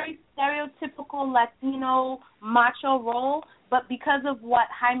like a very stereotypical Latino macho role, but because of what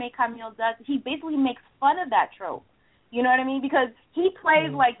Jaime Camille does, he basically makes fun of that trope. You know what I mean? Because he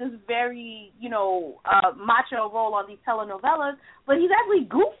plays like this very, macho role on these telenovelas, but he's actually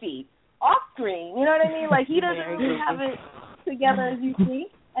goofy off screen. You know what I mean? Like, he doesn't really have it together as you see.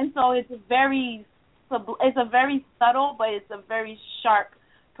 And so it's a very subtle, but it's a very sharp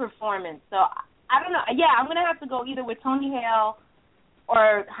performance. So I don't know. Yeah, I'm gonna have to go either with Tony Hale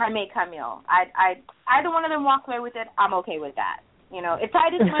or Jaime Camille. Either one of them walks away with it, I'm okay with that. You know, if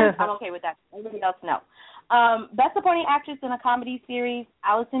Titus wins, I'm okay with that. Everybody else, no. Best Supporting Actress in a Comedy Series,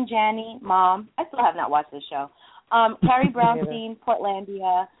 Allison Janney, Mom. I still have not watched this show. Carrie Brownstein,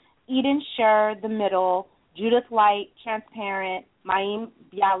 Portlandia. Eden Sher, The Middle. Judith Light, Transparent. Mayim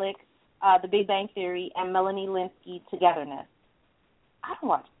Bialik, The Big Bang Theory. And Melanie Linsky, Togetherness. I don't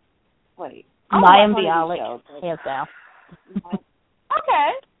watch. Wait. Mayim Bialik, hands down.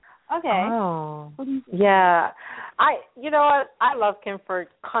 Okay. Oh. Yeah. You know what? I love Kim for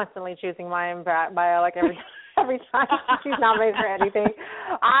constantly choosing Mayim Bialik every time she's nominated for anything.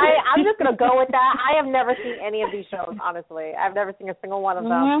 I'm just going to go with that. I have never seen any of these shows, honestly. I've never seen a single one of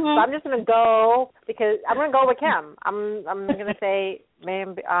them. So I'm just going to go because I'm going to go with Kim. I'm going to say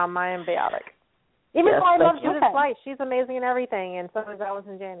Mayim Bialik. Even though I love Judith Light. She's amazing in everything, and so is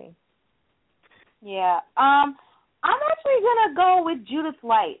Allison Janney. Yeah. I'm actually going to go with Judith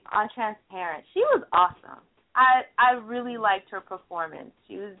Light on Transparent. She was awesome. I really liked her performance.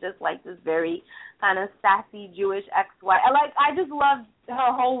 She was just like this very kind of sassy Jewish ex-wife. I just loved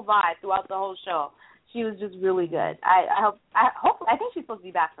her whole vibe throughout the whole show. She was just really good. I think she's supposed to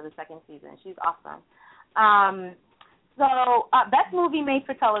be back for the second season. She's awesome. Best movie made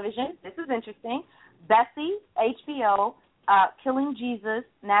for television. This is interesting. Bessie, HBO, Killing Jesus,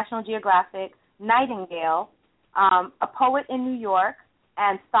 National Geographic, Nightingale, A Poet in New York,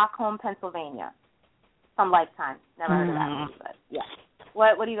 and Stockholm, Pennsylvania. From Lifetime. Never heard of that movie, but yeah.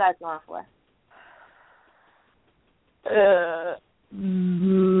 What are you guys going for?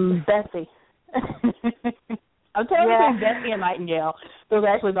 Bessie. I'm telling you, Bessie and Nightingale. Those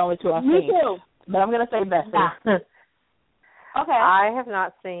are actually the only two I've seen. Me too. But I'm going to say Bessie. Okay. I have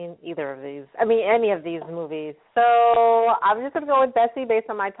not seen either of these. Any of these movies. So I'm just going to go with Bessie based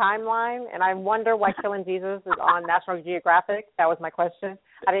on my timeline, and I wonder why Killing Jesus is on National Geographic. That was my question.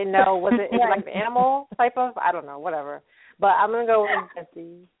 I didn't know. Was it like an animal type of? I don't know. Whatever. But I'm going to go with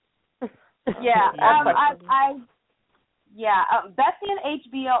Bessie. Yeah. Bessie and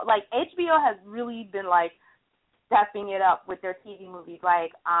HBO. Like, HBO has really been like stepping it up with their TV movies.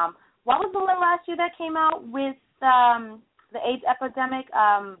 Like, what was the one last year that came out with the AIDS epidemic?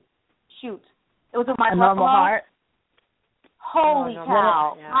 It was with Mark Normal Heart. Holy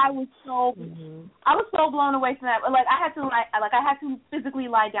cow! Yeah. I was so blown away from that. Like, I had to physically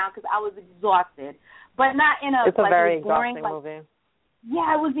lie down because I was exhausted, but not in a. It's a very boring, exhausting movie.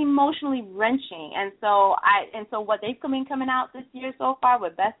 Yeah, it was emotionally wrenching, and so what they've been coming out this year so far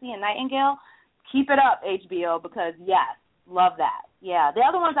with Bessie and Nightingale, keep it up, HBO, because yes, love that. Yeah, the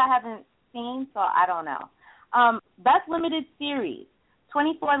other ones I haven't seen, so I don't know. Best Limited Series,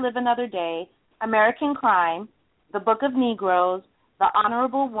 24 Live Another Day, American Crime, The Book of Negroes, The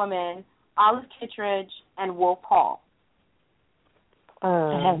Honorable Woman, Olive Kitteridge, and Wolf Hall.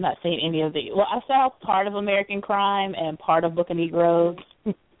 I have not seen any of these. Well, I saw part of American Crime and part of Book of Negroes,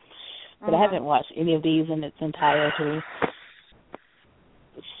 but I haven't watched any of these in its entirety.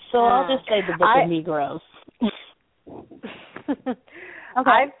 So I'll just say The Book of Negroes. Okay.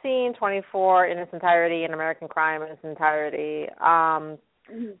 I've seen 24 in its entirety and American Crime in its entirety. Okay,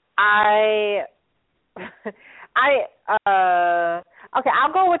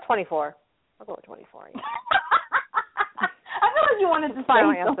 I'll go with 24. I'll go with 24. Yeah. I feel like you wanted to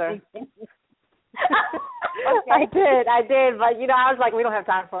final say answer. Okay. I did, but I was like, we don't have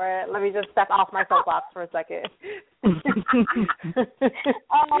time for it. Let me just step off my soapbox for a second. No,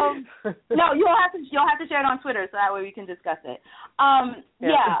 you'll have to share it on Twitter so that way we can discuss it.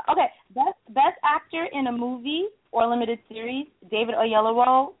 Okay. Best actor in a movie or limited series: David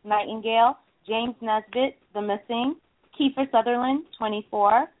Oyelowo, Nightingale; James Nesbitt, The Missing; Kiefer Sutherland,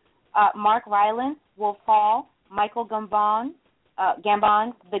 24; Mark Rylance, Wolf Hall; Michael Gambon,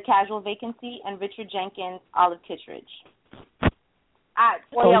 The Casual Vacancy; and Richard Jenkins, Olive Kitteridge.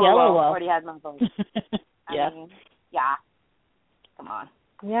 Oyelowo already has my vote. I mean, yeah. Come on.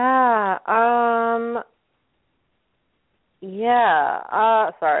 Yeah.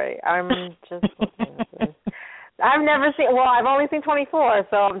 Sorry. I'm just looking at this. I've only seen 24,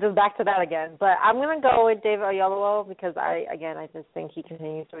 so I'm just back to that again. But I'm going to go with David Oyelowo because I just think he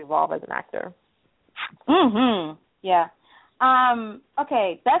continues to evolve as an actor. Mhm. Yeah.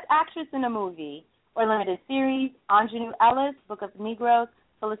 Okay, Best Actress in a Movie or Limited Series: Anjanou Ellis, Book of Negroes;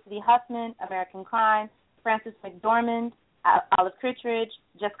 Felicity Huffman, American Crime; Frances McDormand, Olive Kitteridge;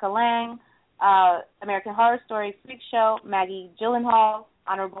 Jessica Lange, American Horror Story Freak Show; Maggie Gyllenhaal,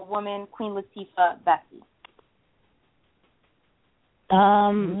 Honorable Woman; Queen Latifah, Bessie.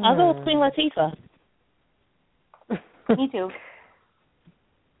 I'll go with Queen Latifah. Me too.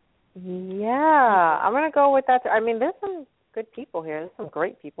 Yeah, I'm going to go with that. I mean, there's some good people here. There's some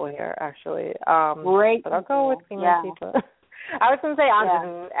great people here, actually. Great. But I'll go with Queen Latifah. I was going to say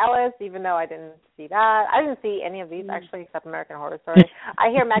Anjanou Ellis, even though I didn't see that. I didn't see any of these, actually, except American Horror Story. I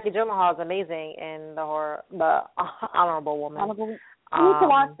hear Maggie Gyllenhaal is amazing in the Honorable Woman. I need to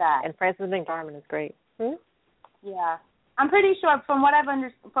watch that. And Frances McDormand is great. Yeah. I'm pretty sure, from what I'm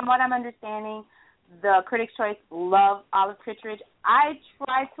understanding, the Critics' Choice love Olive Kitteridge. I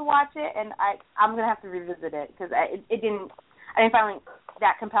tried to watch it, and I'm going to have to revisit it because I didn't find it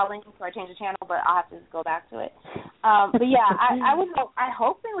that compelling, so I changed the channel, but I'll have to just go back to it. But yeah, I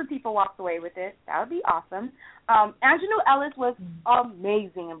hope Latifah walks away with it. That would be awesome. Anjanou Ellis was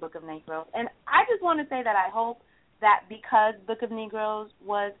amazing in Book of Negroes, and I just want to say that I hope that because Book of Negroes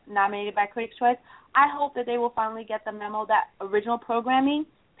was nominated by Critics' Choice, I hope that they will finally get the memo that original programming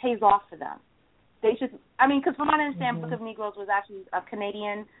pays off for them. They should, because from what I understand, Book of Negroes was actually a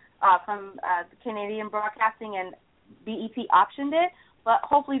Canadian, from the Canadian Broadcasting, and BET optioned it, but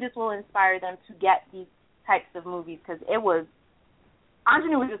hopefully this will inspire them to get these types of movies, because Anjanou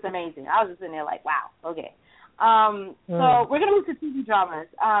was just amazing. I was just sitting there like, wow, okay. So we're going to move to TV dramas.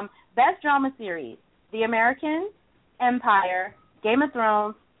 Best Drama Series: The Americans, Empire, Game of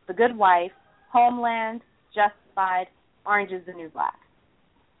Thrones, The Good Wife, Homeland, Justified, Orange is the New Black.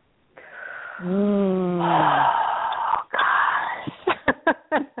 Oh, gosh.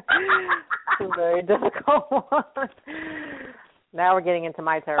 It's a very difficult one. Now we're getting into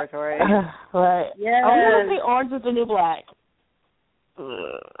my territory. Right. Yeah. I'm going to say Orange is the New Black.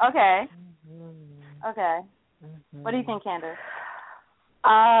 Okay. Okay. What do you think, Candice?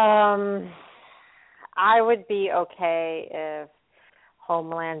 I would be okay if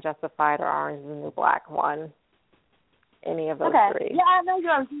Homeland, Justified, or Orange is the New Black won. Any of those three. Yeah, I know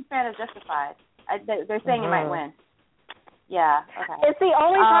you're a huge fan of Justified. They're saying it might win. Yeah, okay. It's the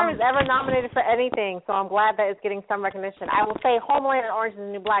only time it's ever nominated for anything, so I'm glad that it's getting some recognition. I will say Homeland and Orange is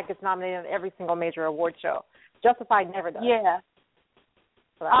the New Black gets nominated on every single major award show. Justified never does. Yeah.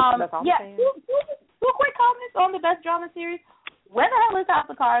 So that's all I'm saying. Two quick comments on the Best Drama Series. Where the hell is House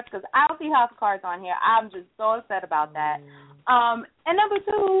of Cards? Because I don't see House of Cards on here. I'm just so upset about that. And number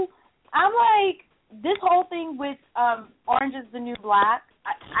two, I'm like, this whole thing with Orange is the New Black,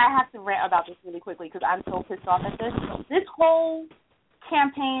 I have to rant about this really quickly because I'm so pissed off at this. This whole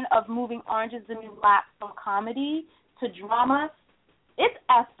campaign of moving Orange is the New Black from comedy to drama, it's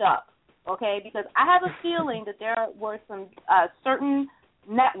effed up, okay? Because I have a feeling that there were some certain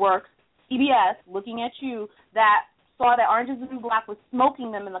networks, CBS, looking at you, that saw that Orange is the New Black was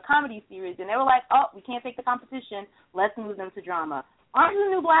smoking them in the comedy series, and they were like, oh, we can't take the competition, let's move them to drama. Orange is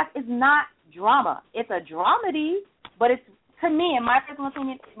the New Black is not drama. It's a dramedy, but it's, to me, in my personal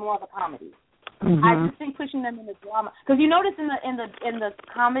opinion, it's more of a comedy. I just think pushing them into drama, because you notice in the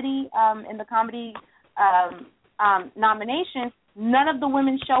comedy nomination, none of the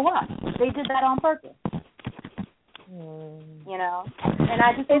women show up. They did that on purpose. You know, and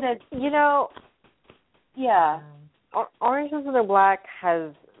I just think that Orange is the New Black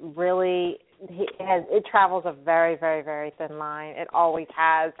has really. It travels a very, very, very thin line. It always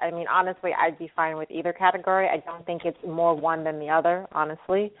has. I mean, honestly, I'd be fine with either category. I don't think it's more one than the other,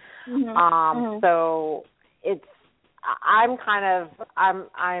 honestly. So it's. I'm kind of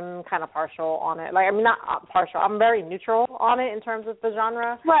partial on it. Like, I mean, not partial. I'm very neutral on it in terms of the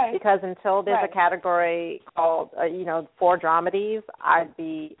genre. Right. Because until there's a category called, for dramedies,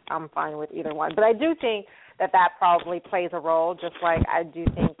 I'm fine with either one. But I do think that probably plays a role, just like I do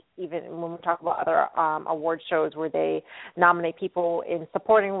think even when we talk about other award shows where they nominate people in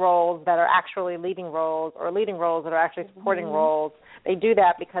supporting roles that are actually leading roles or leading roles that are actually supporting roles, they do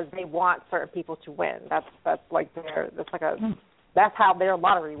that because they want certain people to win. That's how their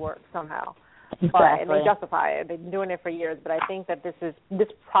lottery works somehow. Exactly. And they justify it. They've been doing it for years, but I think that this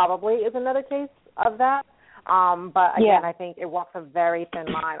probably is another case of that. But again, I think it walks a very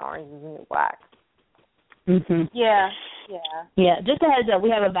thin line, Orange is the New Black. Mhm. Yeah. Just a heads up,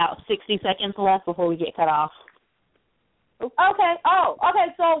 we have about 60 seconds left before we get cut off. Okay.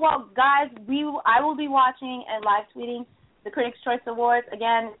 So, well, guys, I will be watching and live tweeting the Critics' Choice Awards.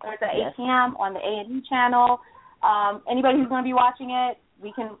 Again, it starts at 8 p.m. on the A&E channel. Anybody who's going to be watching it,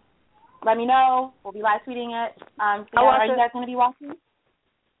 we can let me know. We'll be live tweeting it. Are you guys going to be watching?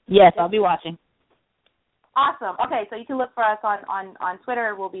 Yes, I'll be watching. Awesome. Okay, so you can look for us on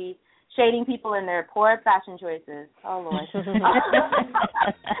Twitter. We'll be shading people in their poor fashion choices. Oh, Lord. So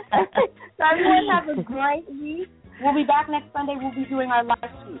everyone have a great week. We'll be back next Sunday. We'll be doing our live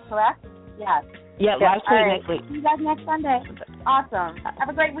tweet, correct? Yes. Yeah, live tweet next week. See you guys next Sunday. Awesome. Have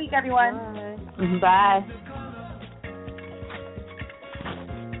a great week, everyone. Bye.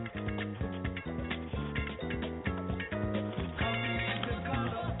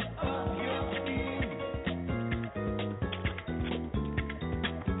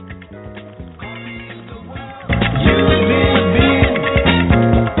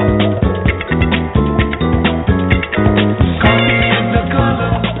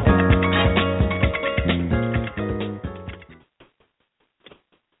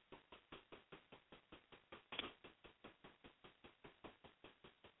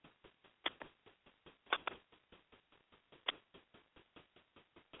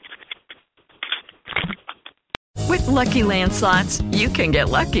 With Lucky Land Slots, you can get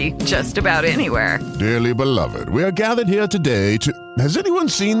lucky just about anywhere. Dearly beloved, we are gathered here today to... Has anyone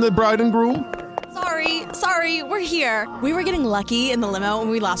seen the bride and groom? Sorry, we're here. We were getting lucky in the limo and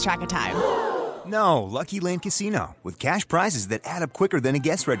we lost track of time. No, Lucky Land Casino, with cash prizes that add up quicker than a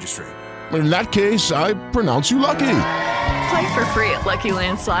guest registry. In that case, I pronounce you lucky. Play for free at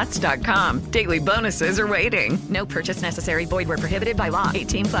LuckyLandSlots.com. Daily bonuses are waiting. No purchase necessary. Void where prohibited by law.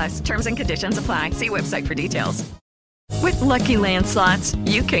 18+. Terms and conditions apply. See website for details. With Lucky Land Slots,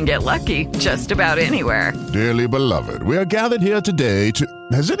 you can get lucky just about anywhere. Dearly beloved, we are gathered here today to...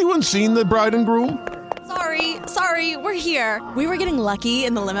 Has anyone seen the bride and groom? Sorry, we're here. We were getting lucky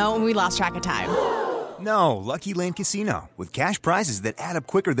in the limo and we lost track of time. No, Lucky Land Casino, with cash prizes that add up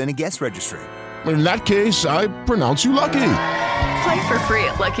quicker than a guest registry. In that case, I pronounce you lucky. Play for free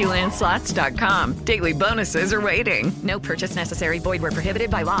at LuckyLandSlots.com. Daily bonuses are waiting. No purchase necessary. Void where prohibited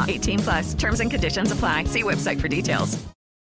by law. 18+. Terms and conditions apply. See website for details.